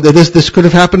 Yeah. So this could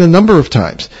have happened a number of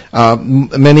times.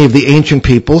 Many of the ancient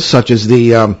peoples, such as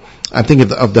I'm thinking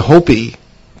of the Hopi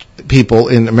people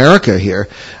in America here,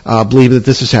 believe that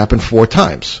this has happened 4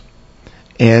 times.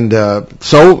 And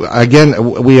so,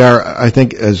 again, we are, I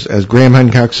think, as Graham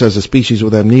Hancock says, a species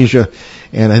with amnesia,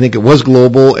 and I think it was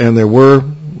global, and there were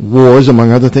wars,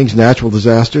 among other things, natural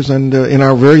disasters, and in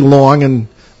our very long and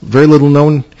very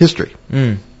little-known history.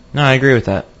 No, I agree with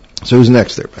that. So who's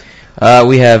next there?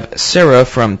 We have Sarah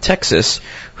from Texas,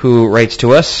 who writes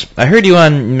to us, I heard you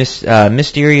on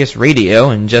Mysterious Radio,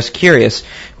 and just curious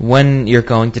when you're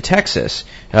going to Texas.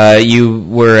 You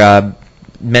were...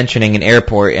 mentioning an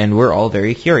airport, and we're all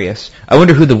very curious. I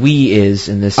wonder who the we is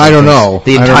in this sentence. I don't know.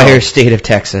 The entire state of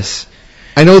Texas.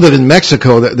 I know that in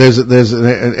Mexico,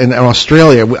 in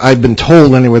Australia, I've been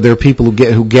told anyway, there are people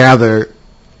who gather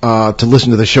to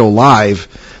listen to the show live,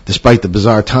 despite the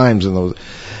bizarre times in those.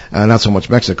 Not so much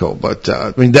Mexico, but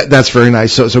that's very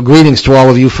nice. So greetings to all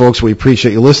of you folks. We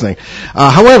appreciate you listening.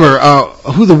 However,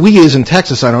 who the we is in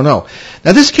Texas, I don't know.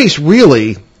 Now, this case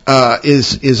really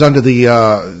is under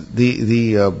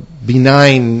the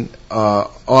benign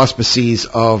auspices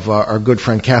of our good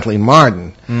friend Kathleen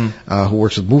Marden, who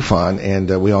works with MUFON,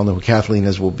 and we all know who Kathleen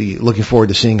is. We'll be looking forward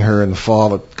to seeing her in the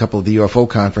fall at a couple of the UFO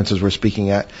conferences we're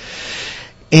speaking at.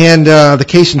 And the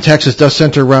case in Texas does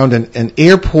center around an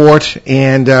airport,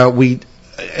 and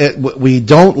we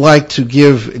don't like to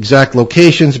give exact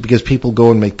locations because people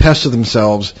go and make pests of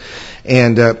themselves.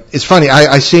 And it's funny,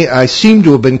 I seem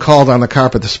to have been called on the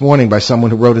carpet this morning by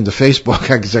someone who wrote into Facebook.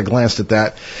 I glanced at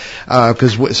that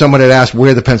because someone had asked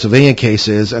where the Pennsylvania case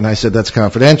is, and I said that's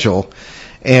confidential.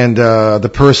 And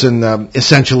the person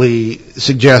essentially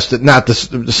suggested,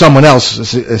 someone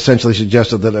else essentially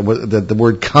suggested that the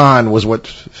word con was what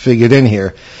figured in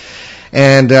here.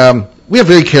 And we are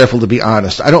very careful to be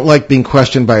honest. I don't like being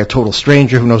questioned by a total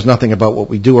stranger who knows nothing about what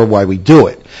we do or why we do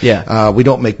it. Yeah. We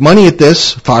don't make money at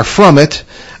this, far from it,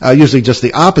 usually just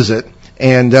the opposite.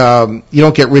 And you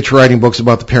don't get rich writing books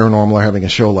about the paranormal or having a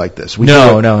show like this.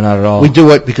 No, not at all. We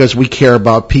do it because we care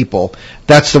about people.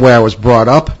 That's the way I was brought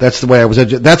up. That's the way I was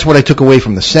educated. That's what I took away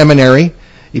from the seminary.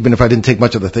 Even if I didn't take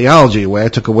much of the theology away, I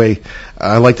took away,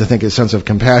 I like to think, a sense of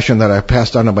compassion that I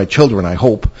passed on to my children, I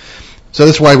hope. So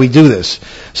that's why we do this.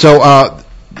 So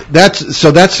that's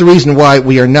the reason why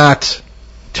we are not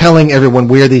telling everyone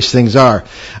where these things are.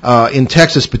 In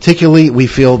Texas particularly, we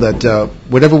feel that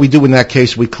whatever we do in that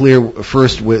case, we clear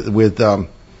first with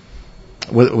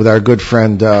our good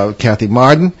friend Kathy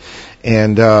Marden.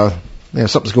 And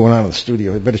something's going on in the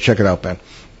studio. You better check it out, Ben.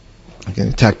 I'm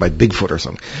getting attacked by Bigfoot or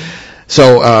something.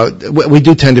 So we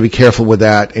do tend to be careful with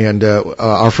that, and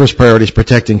our first priority is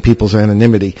protecting people's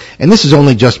anonymity. And this is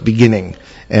only just beginning.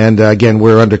 And again,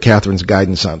 we're under Kathleen's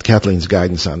guidance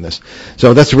on this.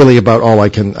 So that's really about all I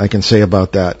can say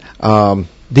about that.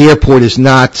 The airport is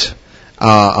not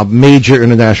a major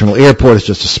international airport; it's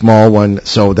just a small one,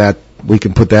 so that we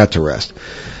can put that to rest.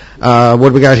 What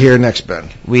do we got here next, Ben?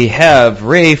 We have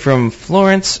Ray from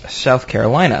Florence, South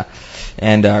Carolina.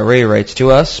 And Ray writes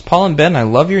to us, Paul and Ben, I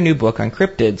love your new book on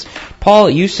cryptids. Paul,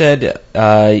 you said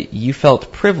you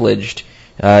felt privileged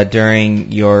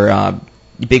during your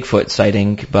Bigfoot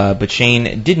sighting, but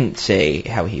Shane didn't say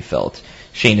how he felt.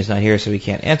 Shane is not here, so he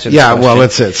can't answer the question. Yeah, well,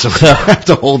 that's it. So we have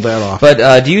to hold that off.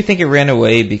 But do you think it ran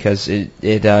away because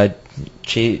it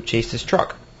chased his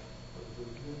truck?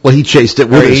 Well, he chased it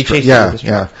with his truck.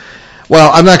 Yeah. Well,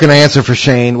 I'm not going to answer for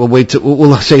Shane.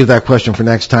 We'll save that question for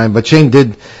next time. But Shane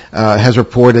has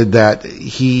reported that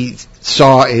he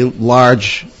saw a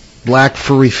large black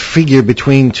furry figure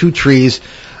between two trees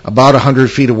about 100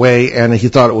 feet away, and he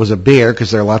thought it was a bear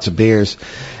because there are lots of bears.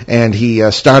 And he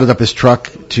started up his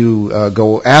truck to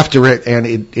go after it, and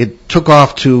it took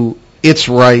off to its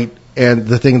right. And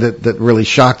the thing that really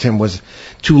shocked him was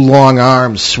two long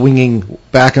arms swinging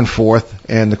back and forth,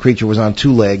 and the creature was on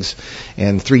two legs,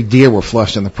 and 3 deer were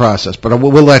flushed in the process. But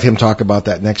we'll let him talk about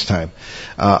that next time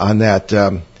on that.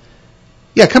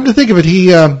 Come to think of it,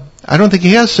 I don't think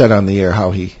he has said on the air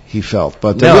how he felt.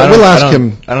 But we'll ask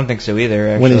him. I don't think so either,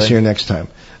 actually. When he's here next time.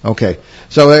 Okay.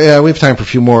 So we have time for a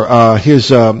few more. Here's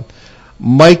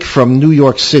Mike from New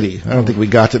York City. I don't think we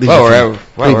got to these.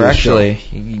 We're actually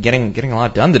getting a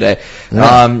lot done today.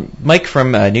 Yeah. Mike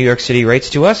from New York City writes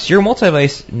to us, your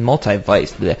multiverse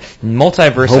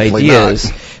Hopefully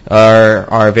ideas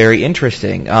are very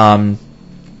interesting.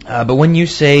 But when you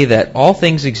say that all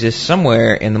things exist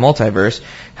somewhere in the multiverse,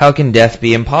 how can death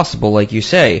be impossible, like you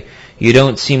say? You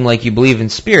don't seem like you believe in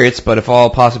spirits, but if all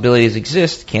possibilities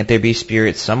exist, can't there be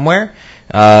spirits somewhere?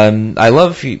 I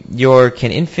love your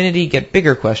can infinity get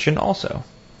bigger question also.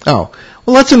 Oh,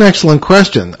 well, that's an excellent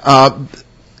question.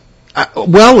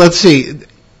 Well, let's see.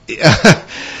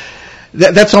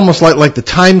 That's almost like the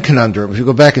time conundrum. If you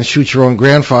go back and shoot your own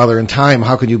grandfather in time,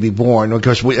 how could you be born? Of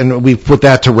course, we put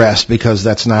that to rest because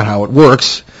that's not how it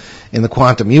works in the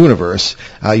quantum universe.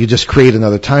 You just create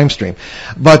another time stream.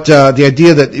 But the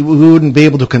idea that we wouldn't be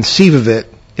able to conceive of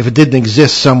it if it didn't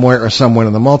exist somewhere or somewhere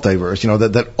in the multiverse,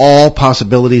 that all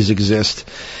possibilities exist.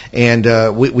 And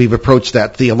we've approached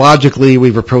that theologically.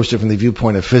 We've approached it from the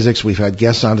viewpoint of physics. We've had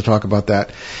guests on to talk about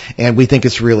that. And we think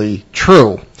it's really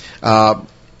true.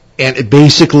 And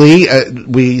basically,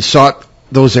 we sought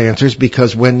those answers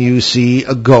because when you see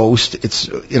a ghost, it's,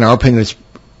 in our opinion, it's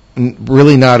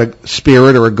really not a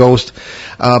spirit or a ghost,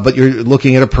 but you're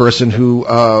looking at a person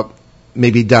who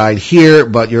maybe died here,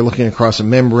 but you're looking across a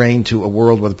membrane to a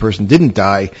world where the person didn't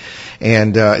die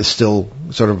and is still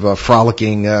sort of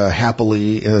frolicking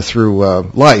happily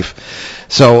through life.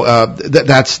 So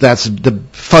that's the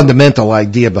fundamental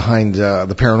idea behind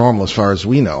the paranormal as far as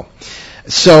we know.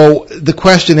 So the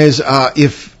question is,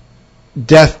 if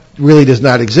death really does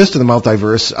not exist in the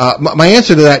multiverse, my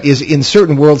answer to that is in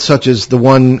certain worlds such as the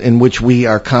one in which we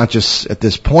are conscious at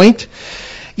this point,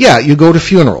 you go to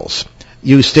funerals.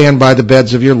 You stand by the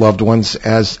beds of your loved ones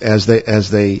as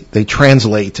they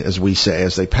translate, as we say,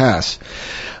 as they pass.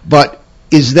 But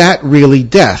is that really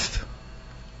death?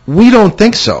 We don't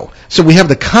think so. So we have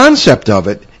the concept of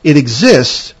it. It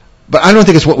exists, but I don't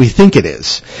think it's what we think it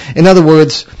is. In other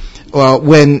words,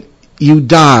 when you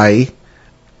die,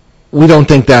 we don't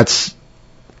think that's...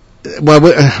 Well,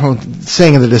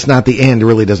 saying that it's not the end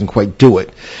really doesn't quite do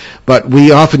it. But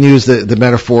we often use the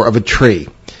metaphor of a tree.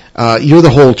 You're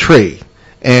the whole tree.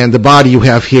 And the body you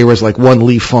have here is like one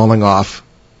leaf falling off.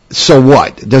 So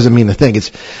what? It doesn't mean a thing.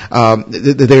 It's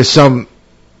there's some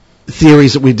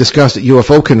theories that we've discussed at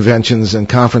UFO conventions and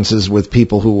conferences with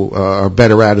people who are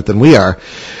better at it than we are,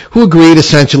 who agreed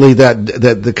essentially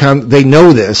that they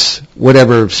know this,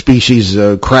 whatever species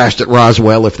crashed at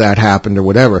Roswell, if that happened or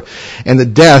whatever, and the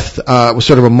death was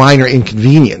sort of a minor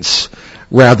inconvenience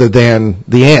rather than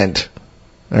the end.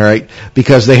 All right,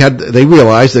 because they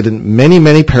realized that in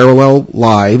many parallel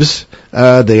lives,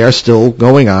 they are still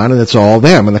going on, and it's all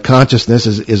them, and the consciousness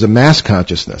is a mass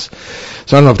consciousness.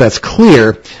 So I don't know if that's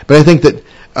clear, but I think that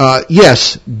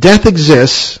yes, death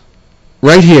exists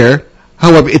right here.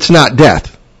 However, it's not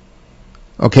death.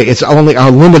 Okay, it's only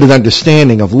our limited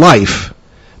understanding of life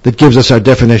that gives us our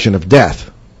definition of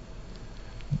death.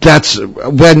 That's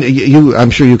when I'm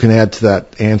sure you can add to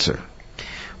that answer.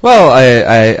 Well,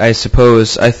 I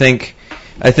suppose I think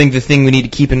the thing we need to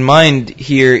keep in mind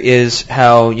here is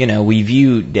how we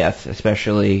view death,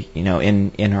 especially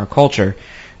in our culture.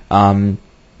 A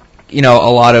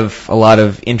lot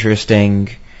of interesting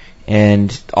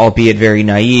and albeit very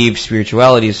naive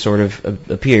spirituality has sort of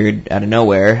appeared out of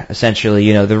nowhere.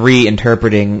 Essentially, the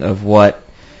reinterpreting of what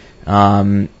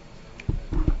what's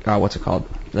it called?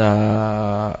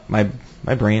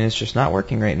 My brain is just not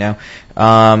working right now.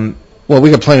 Well, we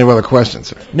got plenty of other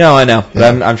questions. No, I know, but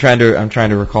yeah. I'm trying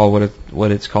to recall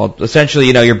what it's called. Essentially,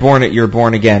 you're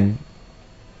born again.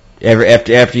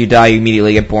 After you die, you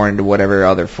immediately get born into whatever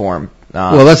other form.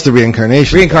 Well, that's the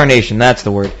reincarnation. Reincarnation, that's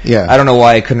the word. Yeah. I don't know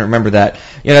why I couldn't remember that.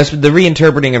 That's the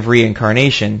reinterpreting of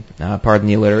reincarnation. Pardon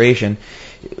the alliteration.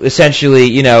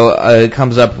 Essentially,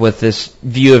 comes up with this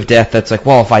view of death that's like,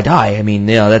 well, if I die,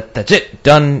 that's it,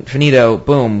 done, finito,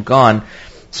 boom, gone.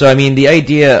 So, the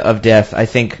idea of death, I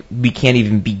think we can't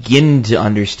even begin to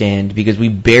understand because we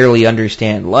barely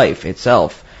understand life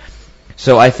itself.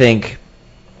 So I think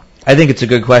it's a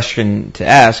good question to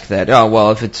ask that,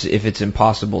 if it's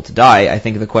impossible to die, I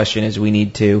think the question is we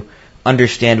need to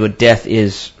understand what death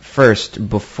is first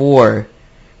before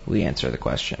we answer the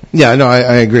question. Yeah, no,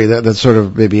 I agree. That sort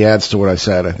of maybe adds to what I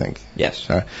said, I think. Yes.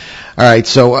 All right,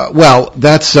 so,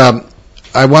 that's...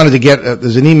 I wanted to get,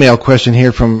 there's an email question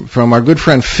here from our good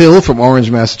friend Phil from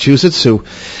Orange, Massachusetts, who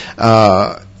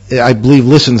I believe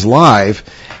listens live,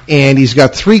 and he's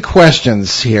got 3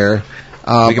 questions here.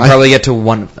 We can probably get to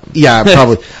one of them. Yeah,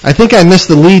 probably. I think I missed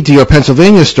the lead to your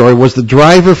Pennsylvania story. Was the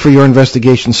driver for your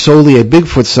investigation solely a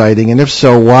Bigfoot sighting? And if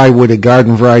so, why would a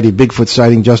garden variety Bigfoot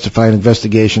sighting justify an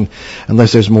investigation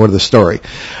unless there's more to the story?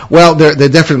 Well, they're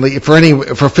definitely,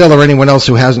 for Phil or anyone else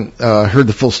who hasn't heard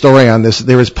the full story on this,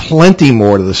 there is plenty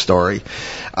more to the story.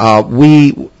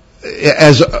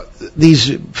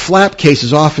 These flap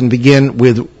cases often begin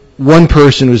with one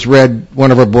person who's read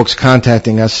one of our books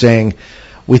contacting us saying,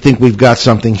 we think we've got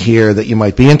something here that you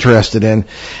might be interested in.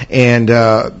 And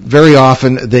very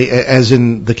often, as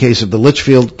in the case of the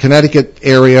Litchfield, Connecticut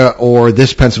area or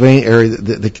this Pennsylvania area,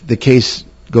 the case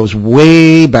goes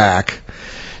way back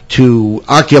to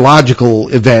archaeological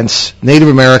events, Native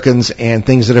Americans, and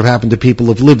things that have happened to people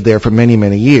who have lived there for many,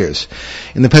 many years.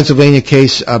 In the Pennsylvania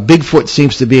case, Bigfoot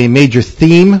seems to be a major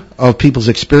theme of people's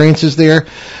experiences there,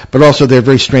 but also there are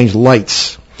very strange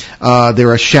lights.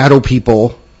 There are shadow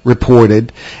people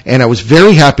reported, and I was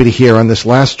very happy to hear on this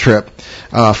last trip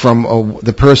from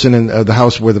the person in the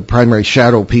house where the primary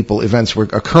shadow people events were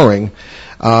occurring,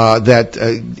 that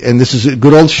and this is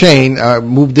good old Shane,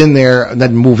 moved in there,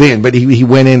 didn't move in, but he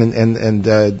went in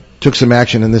and took some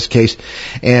action in this case,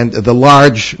 and the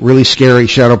large, really scary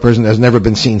shadow person has never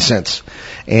been seen since.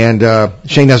 And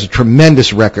Shane has a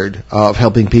tremendous record of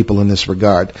helping people in this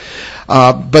regard.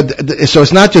 So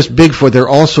it's not just Bigfoot. There are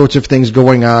all sorts of things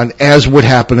going on, as would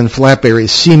happen in flap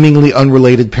areas, seemingly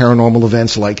unrelated paranormal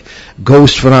events like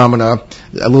ghost phenomena,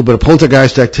 a little bit of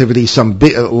poltergeist activity,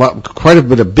 quite a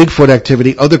bit of Bigfoot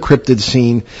activity, other cryptids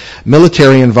seen,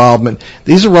 military involvement.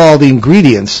 These are all the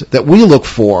ingredients that we look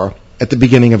for at the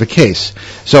beginning of a case.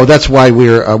 So that's why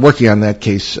we're working on that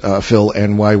case, Phil,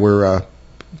 and why we're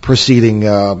proceeding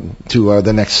to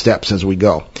the next steps as we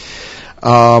go.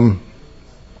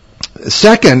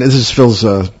 Second, this is Phil's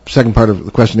second part of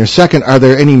the question here. Second, are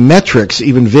there any metrics,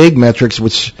 even vague metrics,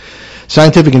 which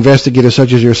scientific investigators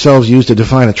such as yourselves use to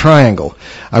define a triangle?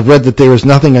 I've read that there is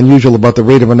nothing unusual about the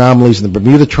rate of anomalies in the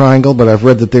Bermuda Triangle, but I've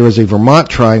read that there is a Vermont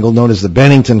Triangle known as the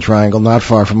Bennington Triangle, not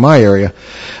far from my area.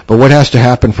 But what has to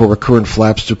happen for recurrent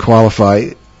flaps to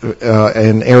qualify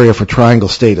an area for triangle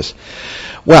status?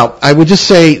 Well, I would just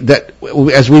say that,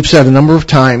 as we've said a number of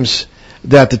times,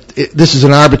 that this is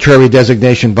an arbitrary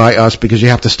designation by us because you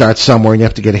have to start somewhere and you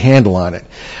have to get a handle on it.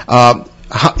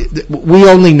 We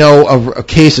only know of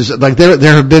cases, like there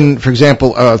have been, for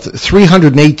example,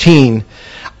 318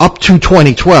 up to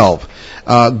 2012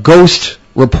 ghost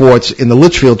reports in the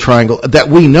Litchfield Triangle that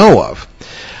we know of.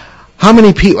 How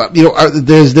many people,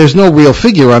 there's no real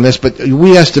figure on this, but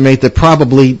we estimate that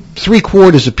probably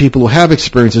 3/4 of people who have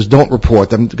experiences don't report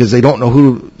them because they don't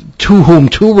know to whom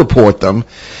to report them,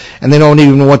 and they don't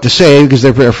even know what to say because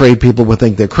they're afraid people will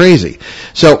think they're crazy.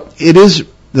 So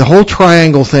the whole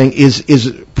triangle thing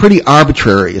is pretty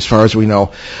arbitrary as far as we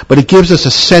know, but it gives us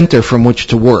a center from which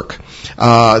to work.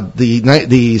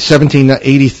 The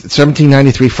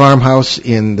 1793 farmhouse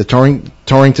in the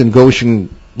Torrington, Goshen,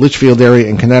 Litchfield area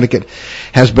in Connecticut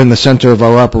has been the center of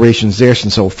our operations there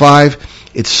since 2005.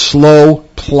 It's slow,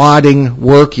 plodding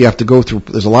work. You have to go through,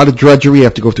 there's a lot of drudgery. You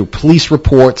have to go through police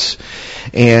reports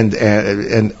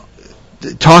and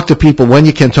talk to people when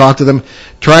you can talk to them.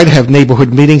 Try to have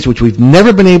neighborhood meetings, which we've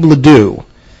never been able to do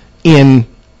in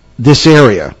this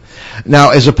area. Now,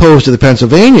 as opposed to the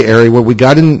Pennsylvania area where we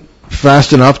got in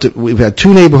fast enough we've had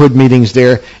 2 neighborhood meetings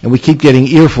there, and we keep getting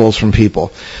earfuls from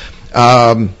people.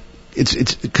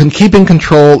 Keeping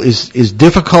control is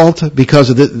difficult because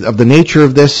of the nature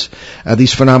of this.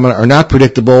 These phenomena are not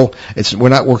predictable. We're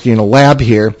not working in a lab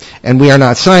here, and we are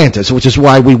not scientists, which is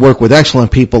why we work with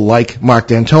excellent people like Mark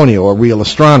D'Antonio, a real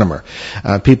astronomer,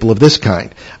 people of this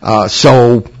kind.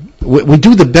 So we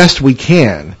do the best we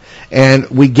can, and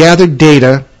we gather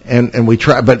data, and we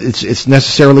try, but it's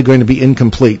necessarily going to be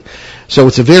incomplete. So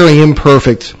it's a very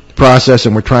imperfect process,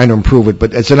 and we're trying to improve it.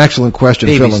 But it's an excellent question,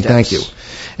 Baby Phil, and steps. thank you.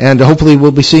 And hopefully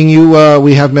we'll be seeing you.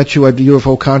 We have met you at the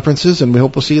UFO conferences, and we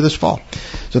hope we'll see you this fall.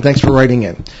 So thanks for writing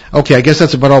in. Okay, I guess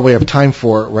that's about all we have time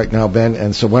for right now, Ben.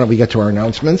 And so why don't we get to our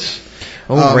announcements?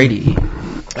 Alrighty.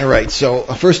 All right. So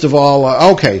first of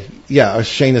all,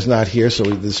 Shane is not here, so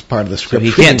this is part of the So script.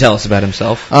 he can't tell us about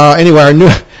himself. Anyway, our new,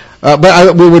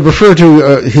 we would refer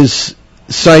to his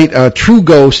site,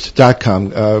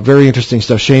 trueghost.com. Very interesting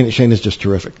stuff. Shane is just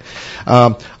terrific.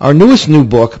 Our newest new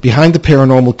book, Behind the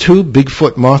Paranormal 2,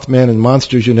 Bigfoot, Mothman, and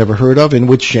Monsters You Never Heard Of, in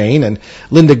which Shane and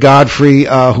Linda Godfrey,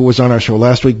 who was on our show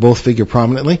last week, both figure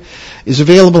prominently, is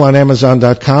available on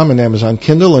Amazon.com and Amazon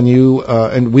Kindle,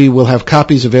 and we will have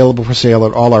copies available for sale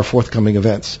at all our forthcoming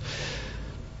events.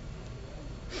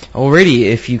 Alrighty,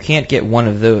 if you can't get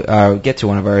get to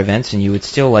one of our events and you would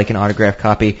still like an autographed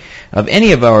copy of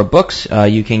any of our books,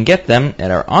 you can get them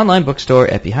at our online bookstore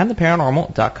at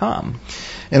BehindTheParanormal.com.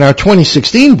 And our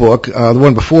 2016 book, the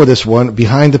one before this one,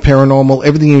 Behind the Paranormal,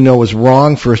 Everything You Know Is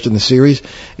Wrong, first in the series,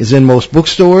 is in most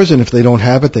bookstores, and if they don't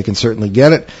have it, they can certainly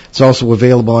get it. It's also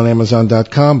available on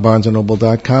Amazon.com,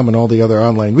 BarnesandNoble.com, and all the other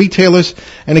online retailers.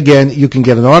 And again, you can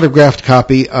get an autographed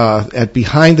copy at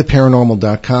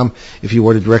BehindTheParanormal.com if you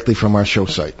order directly from our show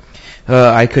site.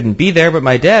 I couldn't be there, but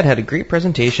my dad had a great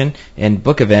presentation and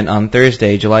book event on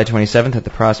Thursday, July 27th at the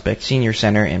Prospect Senior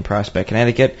Center in Prospect,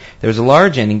 Connecticut. There was a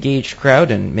large and engaged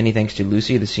crowd, and many thanks to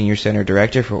Lucy, the Senior Center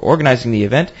Director, for organizing the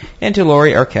event, and to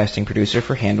Lori, our casting producer,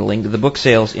 for handling the book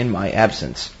sales in my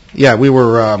absence. Yeah, we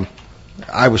were...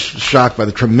 I was shocked by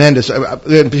the tremendous...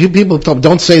 people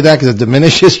don't say that because it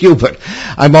diminishes you, but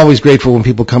I'm always grateful when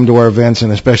people come to our events,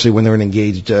 and especially when they're an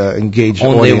engaged Only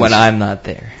audience. when I'm not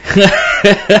there.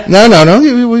 No.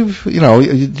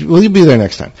 You'll be there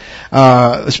next time.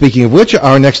 Speaking of which,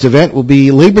 our next event will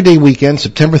be Labor Day weekend,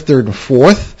 September 3rd and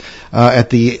 4th, at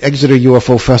the Exeter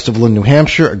UFO Festival in New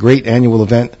Hampshire, a great annual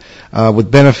event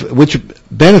which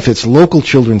benefits local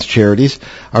children's charities.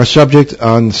 Our subject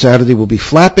on Saturday will be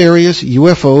flap areas,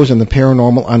 UFOs, and the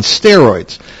paranormal on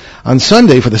steroids. On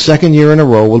Sunday, for the second year in a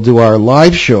row, we'll do our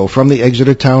live show from the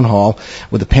Exeter Town Hall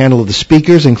with a panel of the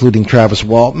speakers, including Travis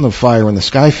Walton of Fire in the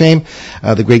Sky fame,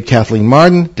 the great Kathleen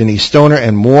Martin, Denise Stoner,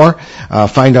 and more.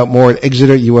 Find out more at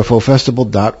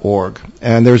exeterufofestival.org.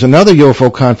 And there's another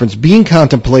UFO conference being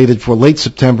contemplated for late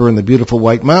September in the beautiful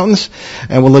White Mountains,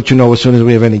 and we'll let you know as soon as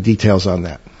we have any details on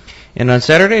that. And on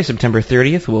Saturday, September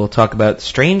 30th, we'll talk about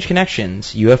strange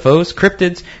connections, UFOs,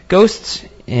 cryptids, ghosts,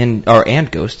 and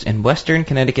ghosts in Western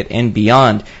Connecticut and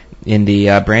beyond in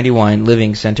the Brandywine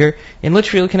Living Center in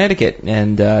Litchfield, Connecticut.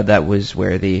 And that was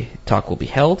where the talk will be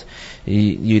held.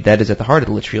 That is at the heart of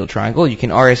the Litchfield Triangle. You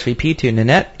can RSVP to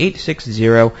Nanette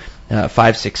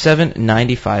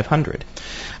 860-567-9500.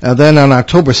 Then on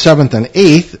October 7th and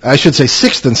 8th, I should say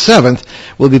 6th and 7th,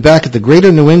 we'll be back at the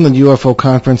Greater New England UFO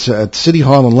Conference at City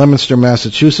Hall in Leominster,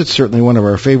 Massachusetts, certainly one of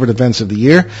our favorite events of the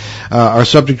year. Our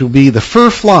subject will be the fur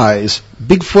flies,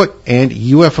 Bigfoot, and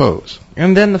UFOs.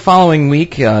 And then the following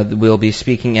week, we'll be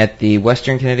speaking at the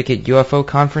Western Connecticut UFO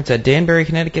Conference at Danbury,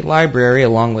 Connecticut Library,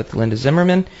 along with Linda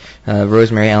Zimmerman,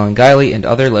 Rosemary Allen Guiley, and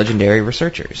other legendary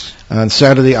researchers. On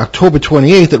Saturday, October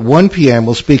 28th at 1 p.m.,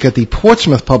 we'll speak at the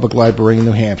Portsmouth Public Library in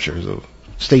New Hampshire. So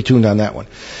stay tuned on that one.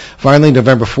 Finally,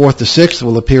 November 4th to 6th,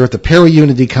 we'll appear at the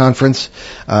Para-Unity Conference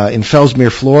in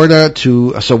Fellsmere, Florida.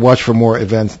 So watch for more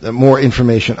events, more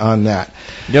information on that.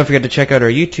 Don't forget to check out our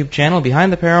YouTube channel,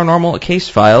 Behind the Paranormal Case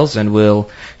Files, and we'll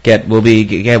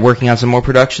be working on some more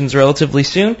productions relatively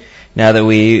soon. Now that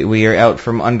we are out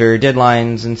from under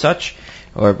deadlines and such,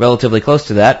 or relatively close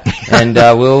to that, and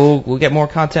we'll get more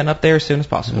content up there as soon as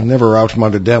possible. We're never out from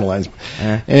under deadlines.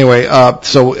 Anyway,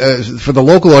 so for the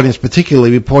local audience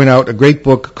particularly, we point out a great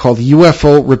book called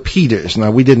UFO Repeaters.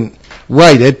 Now, we didn't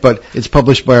write it, but it's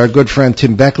published by our good friend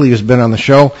Tim Beckley, who's been on the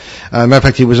show. Matter of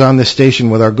fact, he was on this station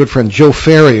with our good friend Joe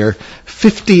Ferrier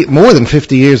more than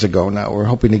 50 years ago now. We're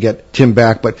hoping to get Tim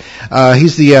back, but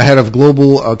he's the head of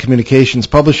Global Communications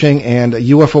Publishing, and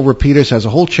UFO Repeaters has a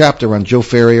whole chapter on Joe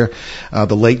Ferrier,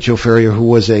 the late Joe Ferrier, who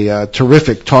was a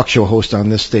terrific talk show host on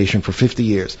this station for 50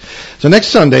 years. So next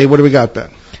Sunday, what do we got, Ben?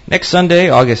 Next Sunday,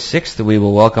 August 6th, we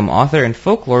will welcome author and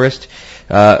folklorist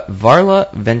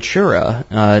Varla Ventura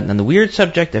on the weird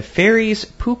subject of fairies,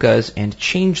 pukas, and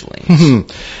changelings.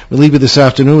 We'll leave you this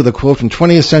afternoon with a quote from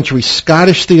 20th century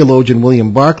Scottish theologian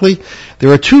William Barclay.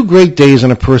 There are two great days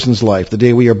in a person's life, the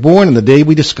day we are born and the day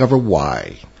we discover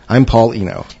why. I'm Paul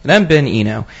Eno. And I'm Ben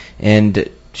Eno. And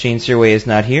Shane Searway is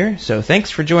not here, so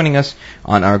thanks for joining us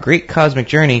on our great cosmic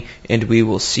journey, and we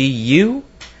will see you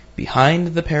behind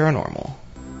the paranormal.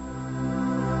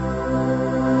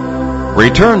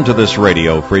 Return to this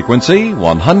radio frequency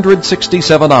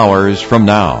 167 hours from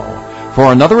now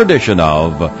for another edition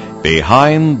of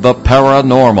Behind the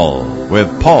Paranormal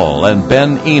with Paul and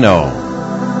Ben Eno.